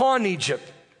were upon Egypt.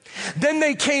 Then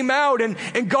they came out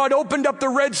and God opened up the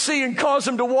Red Sea and caused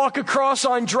them to walk across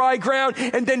on dry ground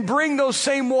and then bring those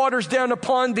same waters down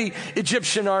upon the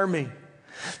Egyptian army.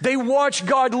 They watched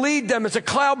God lead them as a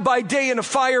cloud by day and a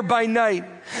fire by night.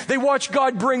 They watched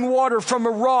God bring water from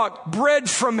a rock, bread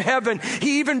from heaven.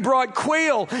 He even brought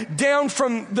quail down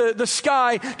from the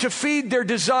sky to feed their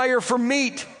desire for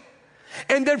meat.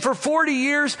 And then for 40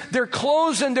 years, their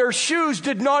clothes and their shoes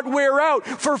did not wear out.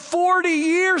 For 40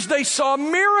 years, they saw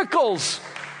miracles.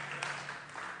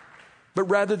 But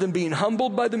rather than being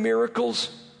humbled by the miracles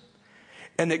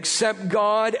and accept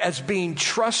God as being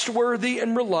trustworthy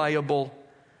and reliable,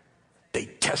 they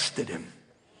tested him.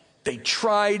 They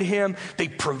tried him. They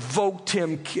provoked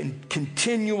him and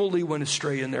continually went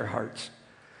astray in their hearts.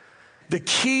 The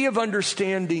key of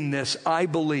understanding this, I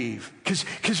believe,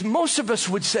 because most of us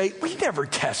would say, we never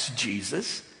test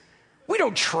Jesus. We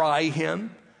don't try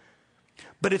him.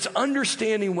 But it's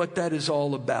understanding what that is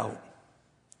all about.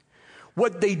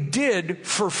 What they did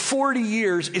for 40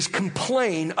 years is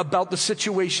complain about the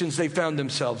situations they found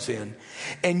themselves in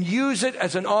and use it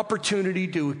as an opportunity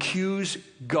to accuse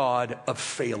God of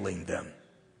failing them.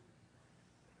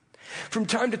 From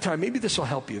time to time, maybe this will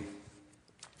help you.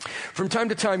 From time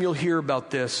to time, you'll hear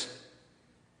about this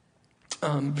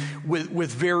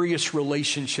with various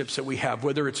relationships that we have,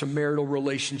 whether it's a marital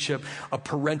relationship, a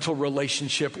parental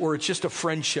relationship, or it's just a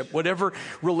friendship, whatever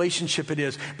relationship it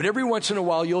is. But every once in a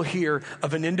while, you'll hear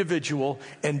of an individual,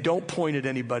 and don't point at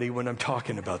anybody when I'm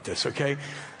talking about this, okay?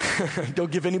 Don't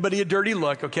give anybody a dirty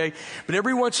look, okay? But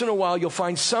every once in a while, you'll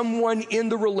find someone in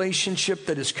the relationship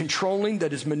that is controlling,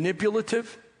 that is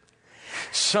manipulative,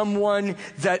 someone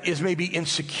that is maybe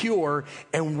insecure,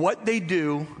 and what they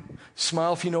do,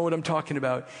 smile if you know what I'm talking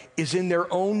about, is in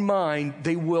their own mind,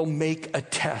 they will make a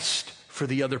test for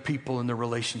the other people in the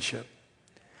relationship.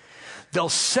 They'll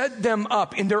set them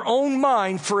up in their own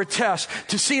mind for a test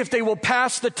to see if they will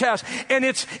pass the test. And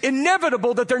it's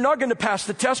inevitable that they're not going to pass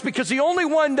the test, because the only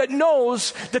one that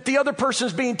knows that the other person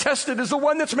is being tested is the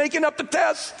one that's making up the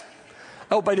test.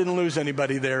 I hope I didn't lose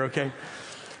anybody there, okay?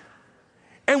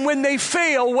 And when they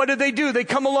fail, what do? They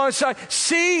come alongside.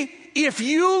 See, if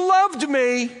you loved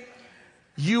me,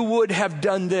 you would have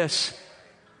done this.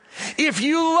 If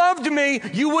you loved me,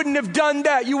 you wouldn't have done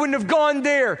that. You wouldn't have gone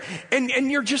there.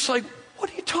 And you're just like, what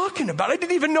are you talking about? I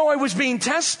didn't even know I was being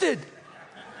tested.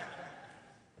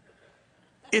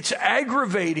 It's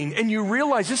aggravating. And you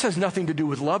realize this has nothing to do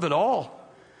with love at all.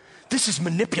 This is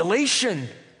manipulation.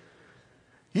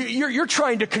 You're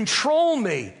trying to control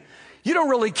me. You don't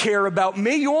really care about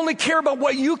me. You only care about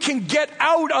what you can get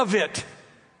out of it.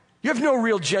 You have no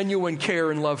real genuine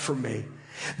care and love for me.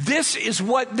 This is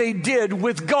what they did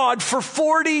with God for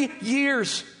 40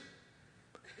 years.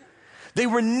 They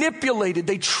manipulated.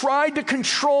 They tried to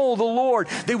control the Lord.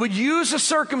 They would use the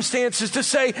circumstances to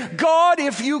say, God,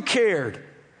 if you cared.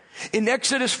 In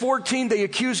Exodus 14, they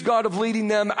accused God of leading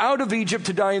them out of Egypt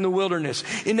to die in the wilderness.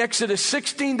 In Exodus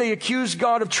 16, they accused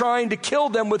God of trying to kill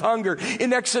them with hunger.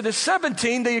 In Exodus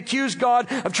 17, they accused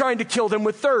God of trying to kill them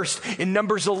with thirst. In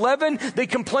Numbers 11, they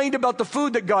complained about the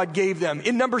food that God gave them.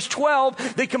 In Numbers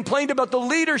 12, they complained about the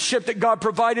leadership that God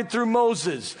provided through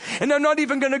Moses. And I'm not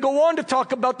even going to go on to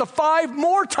talk about the 5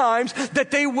 more times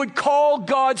that they would call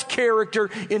God's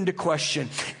character into question.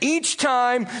 Each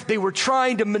time, they were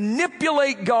trying to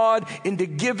manipulate God into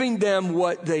giving them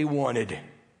what they wanted.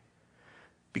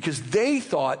 Because they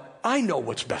thought, I know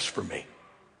what's best for me.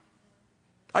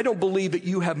 I don't believe that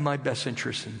you have my best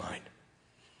interests in mind.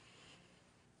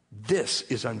 This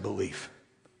is unbelief.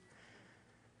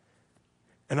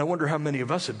 And I wonder how many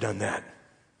of us have done that.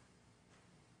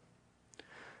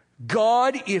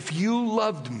 God, if you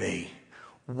loved me,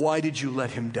 why did you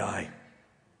let him die?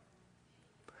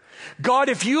 God,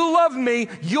 if you love me,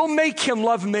 you'll make him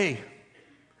love me.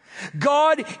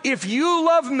 God, if you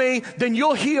love me, then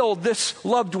you'll heal this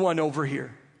loved one over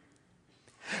here.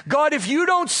 God, if you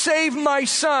don't save my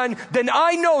son, then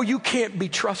I know you can't be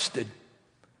trusted.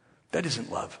 That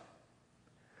isn't love.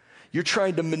 You're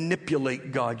trying to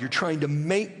manipulate God. You're trying to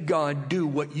make God do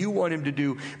what you want him to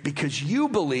do because you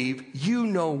believe you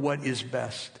know what is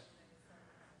best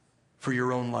for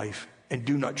your own life and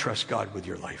do not trust God with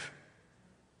your life.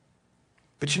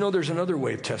 But you know, there's another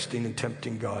way of testing and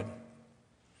tempting God.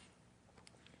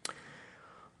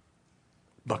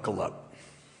 Buckle up.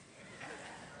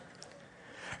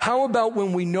 How about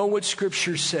when we know what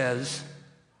Scripture says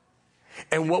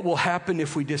and what will happen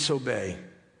if we disobey,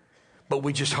 but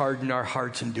we just harden our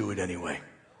hearts and do it anyway?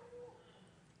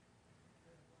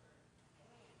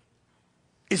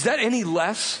 Is that any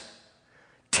less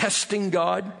testing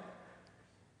God?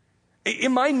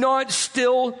 Am I not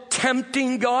still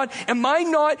tempting God? Am I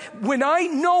not, when I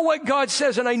know what God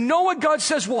says and I know what God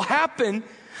says will happen,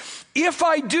 if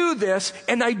I do this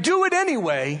and I do it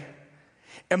anyway,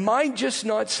 am I just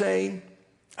not saying,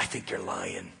 I think you're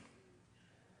lying?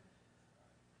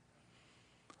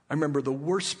 I remember the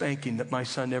worst spanking that my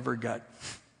son ever got.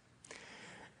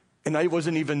 And I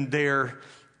wasn't even there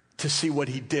to see what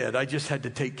he did. I just had to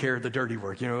take care of the dirty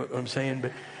work. You know what I'm saying?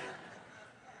 But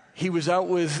he was out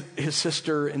with his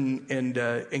sister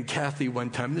and Kathy one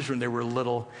time. This is when they were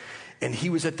little. And he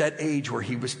was at that age where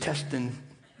he was testing.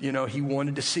 You know, he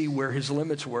wanted to see where his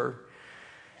limits were.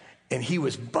 And he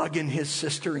was bugging his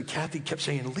sister, and Kathy kept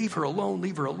saying, leave her alone,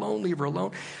 leave her alone, leave her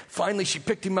alone. Finally, she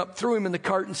picked him up, threw him in the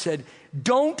cart, and said,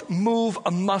 don't move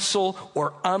a muscle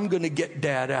or I'm going to get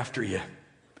Dad after you.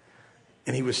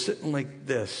 And he was sitting like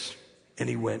this, and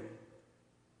he went.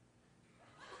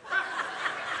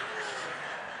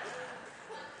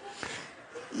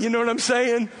 You know what I'm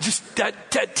saying? Just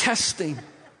that testing.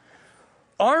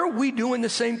 Aren't we doing the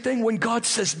same thing when God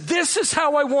says, this is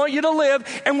how I want you to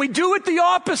live, and we do it the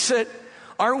opposite?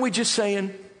 Aren't we just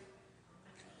saying,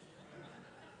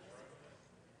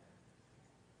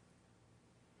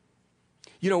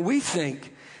 you know, we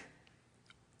think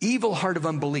evil heart of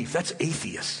unbelief, that's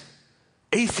atheists.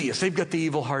 Atheists, they've got the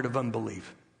evil heart of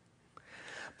unbelief.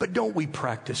 But don't we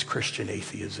practice Christian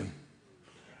atheism?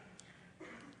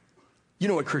 You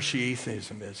know what Christian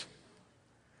atheism is?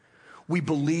 We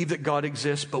believe that God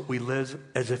exists, but we live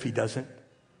as if he doesn't.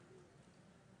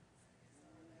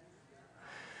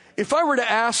 If I were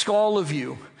to ask all of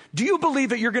you, do you believe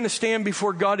that you're going to stand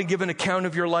before God and give an account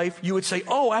of your life? You would say,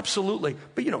 oh, absolutely.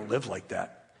 But you don't live like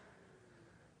that.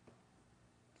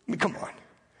 I mean, come on.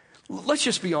 Let's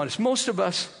just be honest. Most of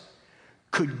us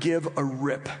could give a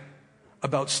rip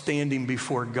about standing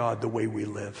before God the way we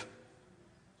live.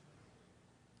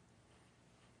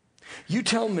 You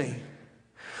tell me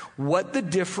what the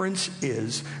difference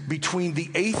is between the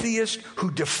atheist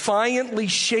who defiantly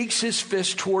shakes his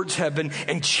fist towards heaven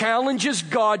and challenges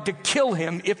God to kill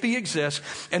him if he exists,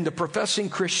 and the professing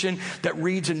Christian that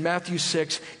reads in Matthew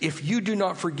 6, if you do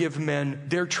not forgive men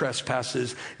their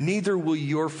trespasses, neither will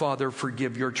your Father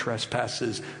forgive your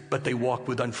trespasses, but they walk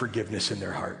with unforgiveness in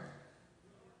their heart.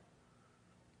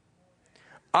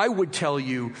 I would tell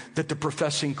you that the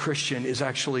professing Christian is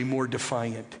actually more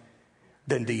defiant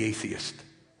than the atheist.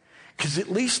 Because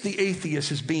at least the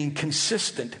atheist is being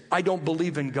consistent. I don't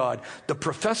believe in God. The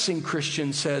professing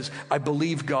Christian says, I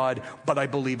believe God, but I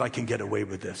believe I can get away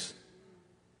with this.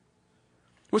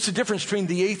 What's the difference between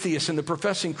the atheist and the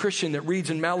professing Christian that reads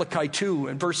in Malachi 2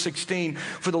 and verse 16,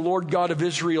 for the Lord God of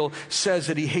Israel says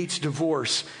that he hates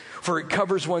divorce, for it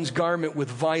covers one's garment with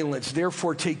violence.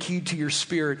 Therefore, take heed to your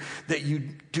spirit that you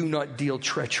do not deal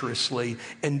treacherously.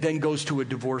 And then goes to a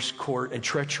divorce court and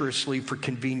treacherously, for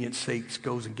convenience sakes,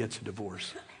 goes and gets a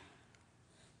divorce.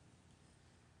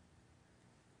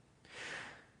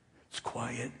 It's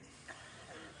quiet.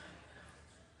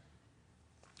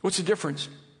 What's the difference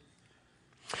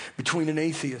between an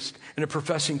atheist and a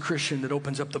professing Christian that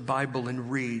opens up the Bible and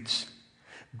reads,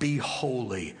 "Be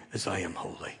holy as I am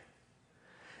holy,"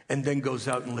 and then goes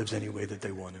out and lives any way that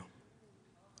they want to?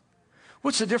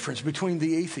 What's the difference between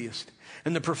the atheist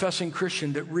and the professing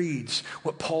Christian that reads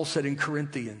what Paul said in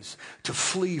Corinthians, to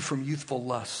flee from youthful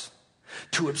lusts,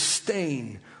 to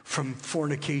abstain from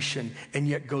fornication, and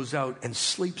yet goes out and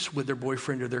sleeps with their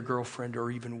boyfriend or their girlfriend, or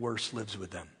even worse, lives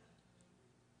with them?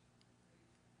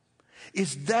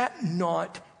 Is that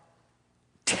not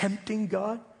tempting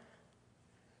God?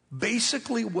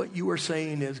 Basically, what you are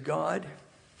saying is, God,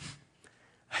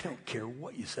 I don't care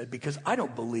what you said, because I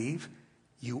don't believe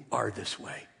you are this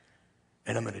way,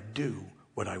 and I'm going to do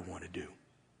what I want to do.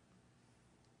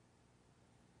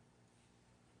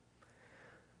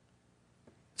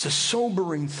 It's a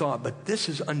sobering thought, but this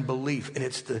is unbelief, and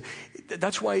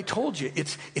that's why I told you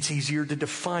it's easier to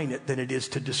define it than it is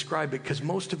to describe it, because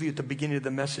most of you at the beginning of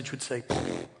the message would say,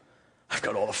 I've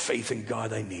got all the faith in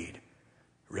God I need.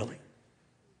 Really?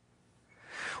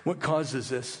 What causes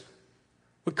this?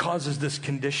 What causes this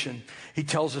condition? He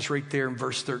tells us right there in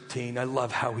verse 13. I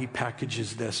love how he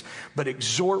packages this. But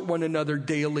exhort one another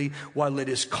daily while it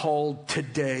is called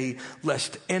today,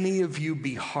 lest any of you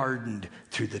be hardened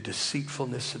through the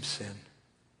deceitfulness of sin.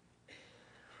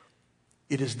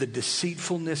 It is the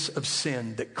deceitfulness of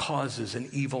sin that causes an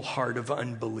evil heart of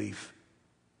unbelief.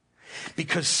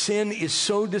 Because sin is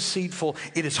so deceitful,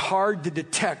 it is hard to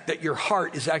detect that your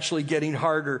heart is actually getting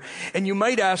harder. And you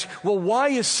might ask, well, why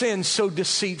is sin so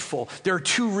deceitful? There are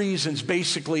two reasons,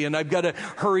 basically, and I've got to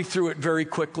hurry through it very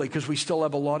quickly because we still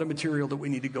have a lot of material that we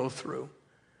need to go through.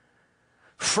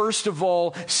 First of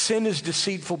all, sin is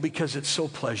deceitful because it's so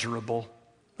pleasurable.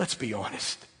 Let's be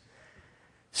honest.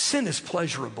 Sin is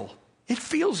pleasurable. It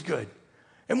feels good.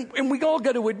 And we all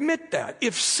got to admit that.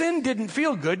 If sin didn't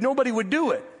feel good, nobody would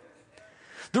do it.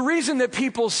 The reason that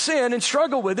people sin and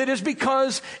struggle with it is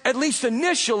because, at least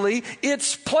initially,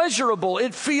 it's pleasurable.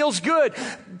 It feels good.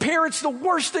 Parents, the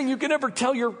worst thing you can ever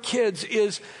tell your kids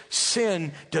is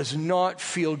sin does not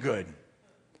feel good.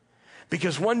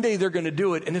 Because one day they're going to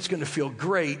do it and it's going to feel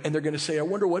great, and they're going to say, I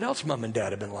wonder what else mom and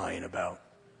dad have been lying about.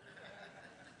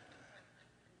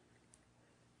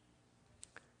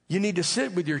 You need to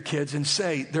sit with your kids and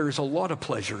say, there is a lot of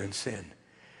pleasure in sin,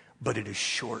 but it is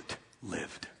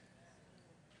short-lived.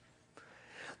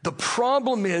 The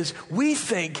problem is we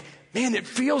think, man, it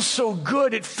feels so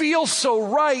good. It feels so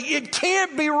right. It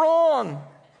can't be wrong.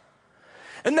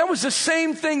 And that was the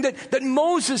same thing that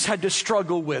Moses had to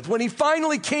struggle with when he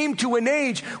finally came to an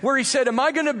age where he said, am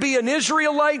I going to be an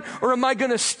Israelite or am I going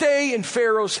to stay in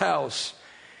Pharaoh's house?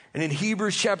 And in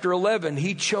Hebrews chapter 11,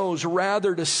 he chose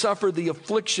rather to suffer the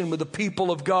affliction with the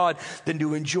people of God than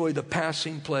to enjoy the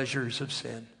passing pleasures of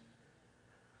sin.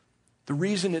 The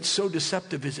reason it's so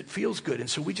deceptive is it feels good. And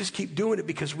so we just keep doing it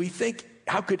because we think,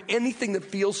 how could anything that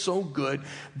feels so good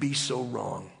be so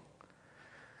wrong?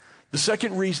 The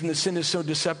second reason that sin is so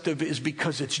deceptive is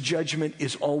because its judgment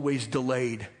is always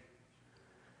delayed.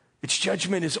 Its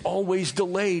judgment is always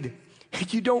delayed.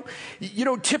 You don't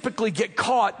typically get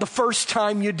caught the first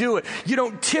time you do it. You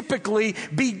don't typically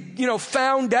be,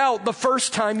 found out the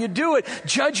first time you do it.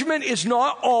 Judgment is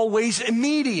not always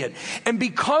immediate. And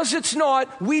because it's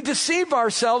not, we deceive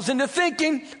ourselves into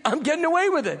thinking, I'm getting away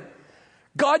with it.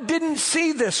 God didn't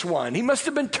see this one. He must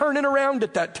have been turning around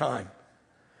at that time.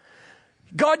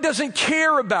 God doesn't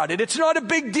care about it. It's not a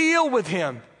big deal with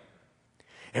him.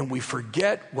 And we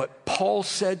forget what Paul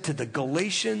said to the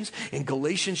Galatians in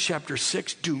Galatians chapter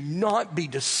 6. Do not be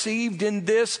deceived in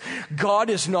this. God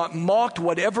is not mocked.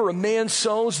 Whatever a man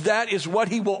sows, that is what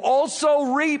he will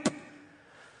also reap.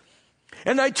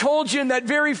 And I told you in that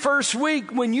very first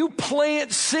week, when you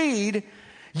plant seed,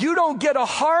 you don't get a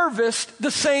harvest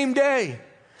the same day,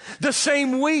 the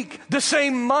same week, the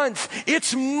same month.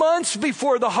 It's months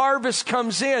before the harvest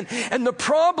comes in. And the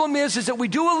problem is that we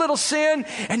do a little sin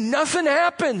and nothing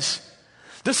happens.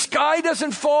 The sky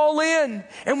doesn't fall in.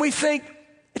 And we think,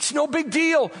 it's no big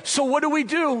deal. So what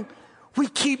do? We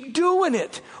keep doing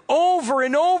it over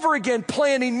and over again,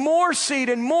 planting more seed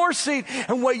and more seed.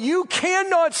 And what you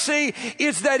cannot see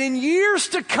is that in years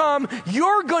to come,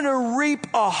 you're going to reap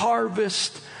a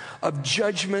harvest of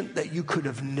judgment that you could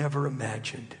have never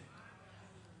imagined.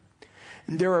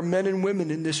 And there are men and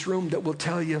women in this room that will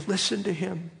tell you, listen to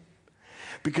him.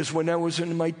 Because when I was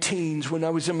in my teens, when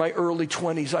I was in my early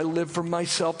 20s, I lived for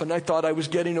myself and I thought I was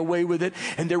getting away with it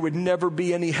and there would never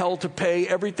be any hell to pay.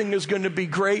 Everything is going to be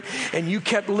great. And you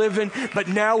kept living. But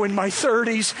now in my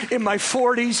 30s, in my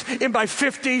 40s, in my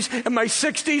 50s, in my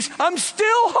 60s, I'm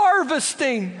still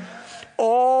harvesting.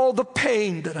 all the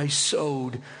pain that I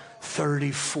sowed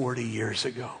 30, 40 years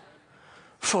ago.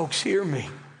 Folks, hear me.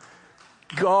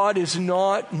 God is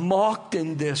not mocked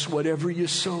in this. Whatever you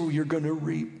sow, you're going to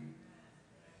reap.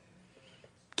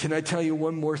 Can I tell you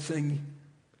one more thing?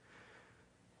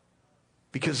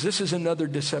 Because this is another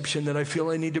deception that I feel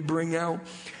I need to bring out.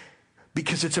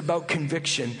 Because it's about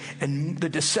conviction. And the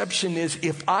deception is,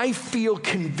 if I feel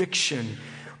conviction,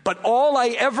 but all I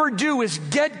ever do is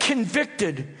get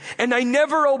convicted and I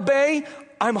never obey,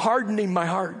 I'm hardening my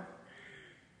heart.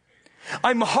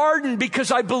 I'm hardened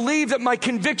because I believe that my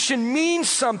conviction means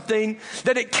something,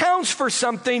 that it counts for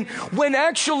something, when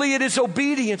actually it is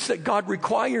obedience that God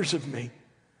requires of me.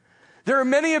 There are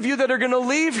many of you that are going to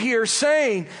leave here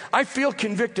saying, I feel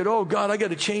convicted. Oh God, I got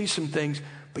to change some things,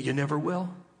 but you never will.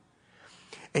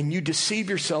 And you deceive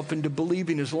yourself into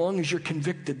believing as long as you're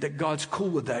convicted that God's cool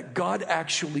with that. God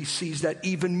actually sees that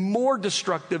even more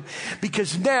destructive,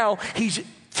 because now He's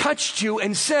touched you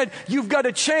and said, you've got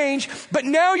to change, but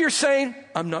now you're saying,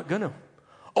 I'm not going to.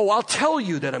 Oh, I'll tell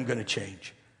you that I'm going to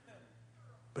change,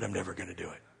 but I'm never going to do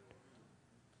it.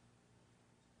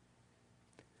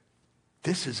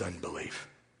 This is unbelief.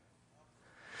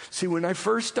 See, when I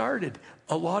first started,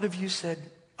 a lot of you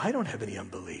said, I don't have any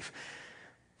unbelief.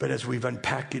 But as we've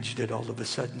unpackaged it, all of a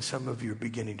sudden, some of you are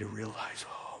beginning to realize,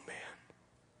 oh man,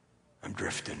 I'm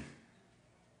drifting.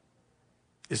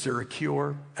 Is there a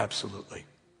cure? Absolutely.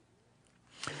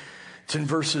 It's in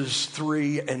verse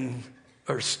 7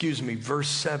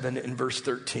 and verse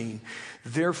 13.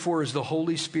 Therefore, as the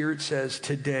Holy Spirit says,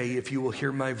 today, if you will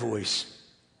hear my voice.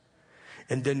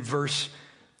 And then verse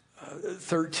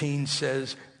 13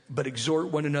 says, but exhort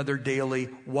one another daily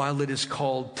while it is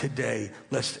called today,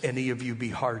 lest any of you be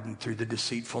hardened through the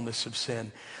deceitfulness of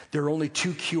sin. There are only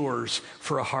two cures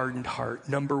for a hardened heart.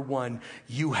 Number one,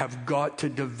 you have got to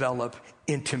develop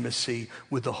intimacy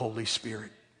with the Holy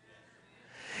Spirit.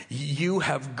 You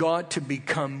have got to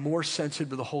become more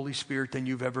sensitive to the Holy Spirit than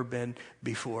you've ever been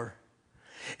before.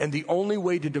 And the only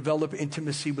way to develop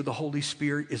intimacy with the Holy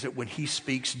Spirit is that when He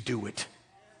speaks, do it.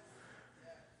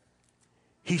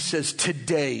 He says,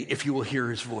 today, if you will hear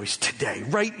His voice, today,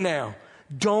 right now,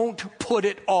 don't put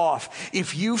it off.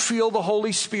 If you feel the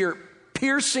Holy Spirit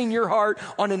piercing your heart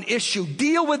on an issue,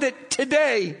 deal with it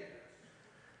today.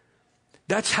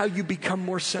 That's how you become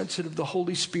more sensitive to the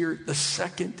Holy Spirit. The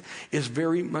second is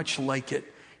very much like it.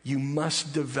 You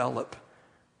must develop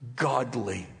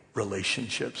godly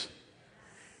relationships.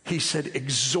 He said,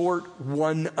 exhort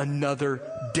one another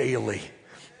daily.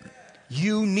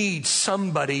 You need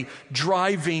somebody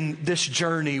driving this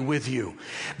journey with you,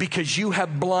 because you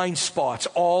have blind spots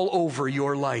all over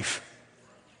your life.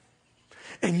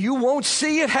 And you won't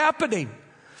see it happening.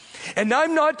 And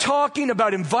I'm not talking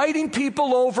about inviting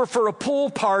people over for a pool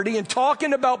party and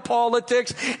talking about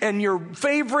politics and your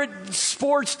favorite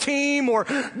sports team, or,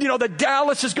 that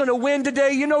Dallas is going to win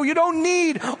today. You don't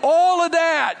need all of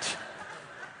that.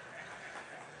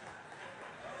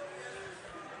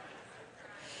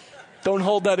 Don't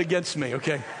hold that against me,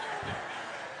 okay?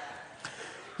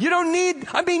 You don't need,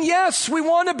 yes, we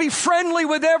want to be friendly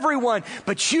with everyone,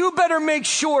 but you better make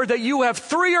sure that you have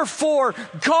 3 or 4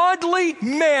 godly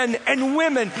men and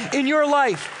women in your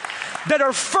life that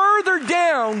are further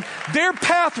down their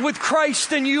path with Christ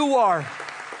than you are,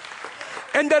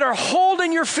 and that are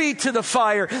holding your feet to the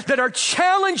fire, that are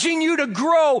challenging you to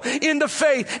grow in the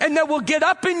faith, and that will get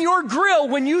up in your grill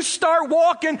when you start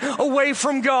walking away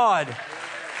from God.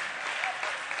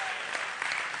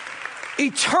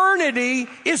 Eternity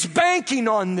is banking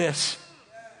on this.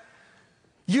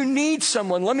 You need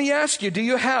someone. Let me ask you, do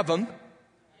you have them?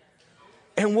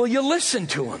 And will you listen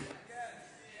to them?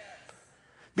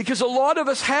 Because a lot of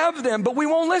us have them, but we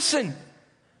won't listen.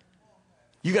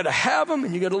 You got to have them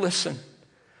and you got to listen.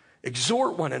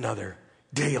 Exhort one another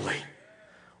daily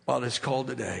while it's called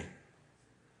today.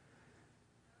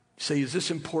 You say, is this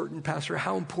important, Pastor?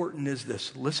 How important is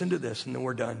this? Listen to this and then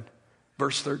we're done.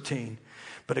 Verse 13.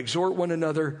 But exhort one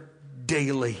another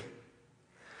daily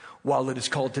while it is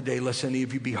called today, lest any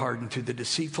of you be hardened through the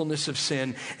deceitfulness of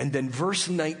sin. And then verse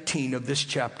 19 of this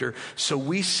chapter. So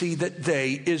we see that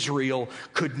they, Israel,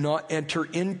 could not enter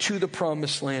into the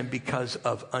promised land because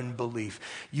of unbelief.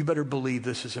 You better believe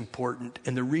this is important.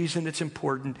 And the reason it's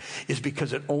important is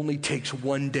because it only takes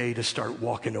one day to start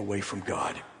walking away from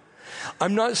God.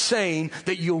 I'm not saying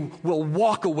that you will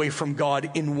walk away from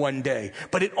God in one day,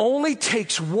 but it only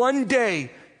takes one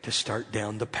day to start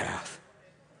down the path.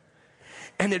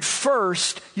 And at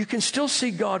first, you can still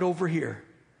see God over here.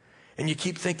 And you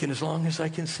keep thinking, as long as I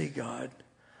can see God.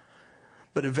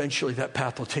 But eventually that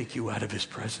path will take you out of His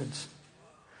presence.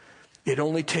 It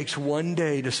only takes one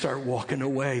day to start walking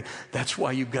away. That's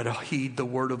why you've got to heed the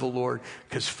word of the Lord.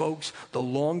 Because, folks, the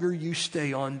longer you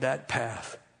stay on that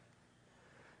path,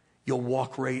 you'll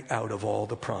walk right out of all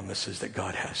the promises that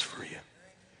God has for you.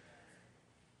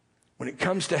 When it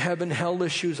comes to heaven, hell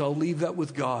issues, I'll leave that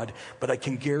with God. But I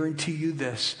can guarantee you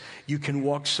this. You can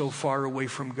walk so far away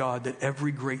from God that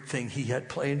every great thing he had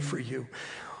planned for you,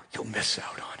 you'll miss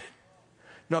out on it.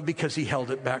 Not because he held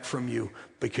it back from you,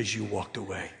 because you walked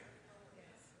away.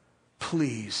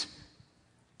 Please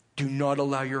do not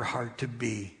allow your heart to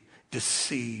be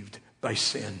deceived by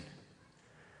sin.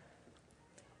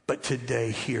 But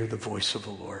today, hear the voice of the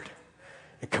Lord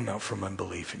and come out from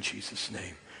unbelief in Jesus'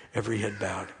 name. Every head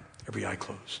bowed, every eye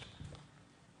closed.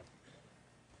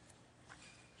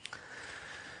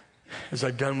 As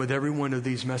I've done with every one of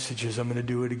these messages, I'm going to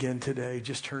do it again today.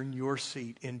 Just turn your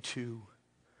seat into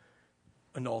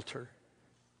an altar.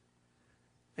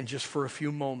 And just for a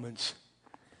few moments,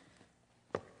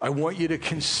 I want you to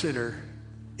consider,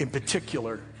 in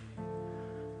particular,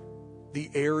 the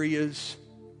areas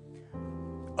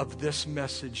of this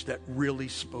message that really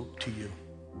spoke to you.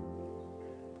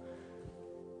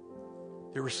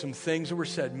 There were some things that were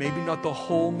said, maybe not the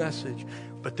whole message,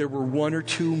 but there were one or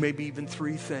two, maybe even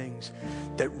three things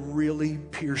that really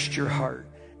pierced your heart.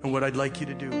 And what I'd like you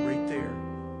to do right there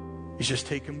is just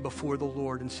take them before the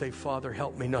Lord and say, Father,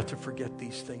 help me not to forget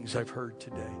these things I've heard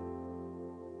today.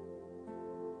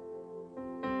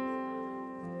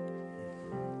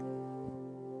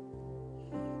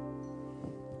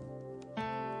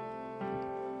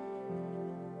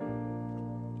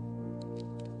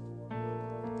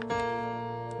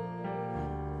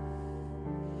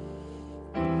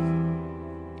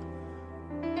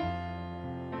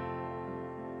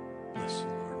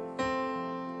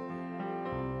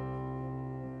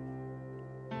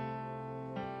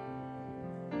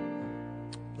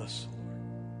 Bless the Lord.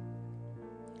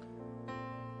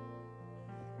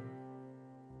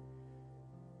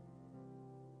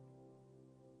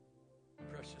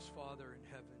 Precious Father in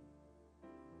heaven,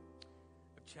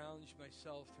 I've challenged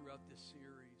myself throughout this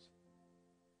series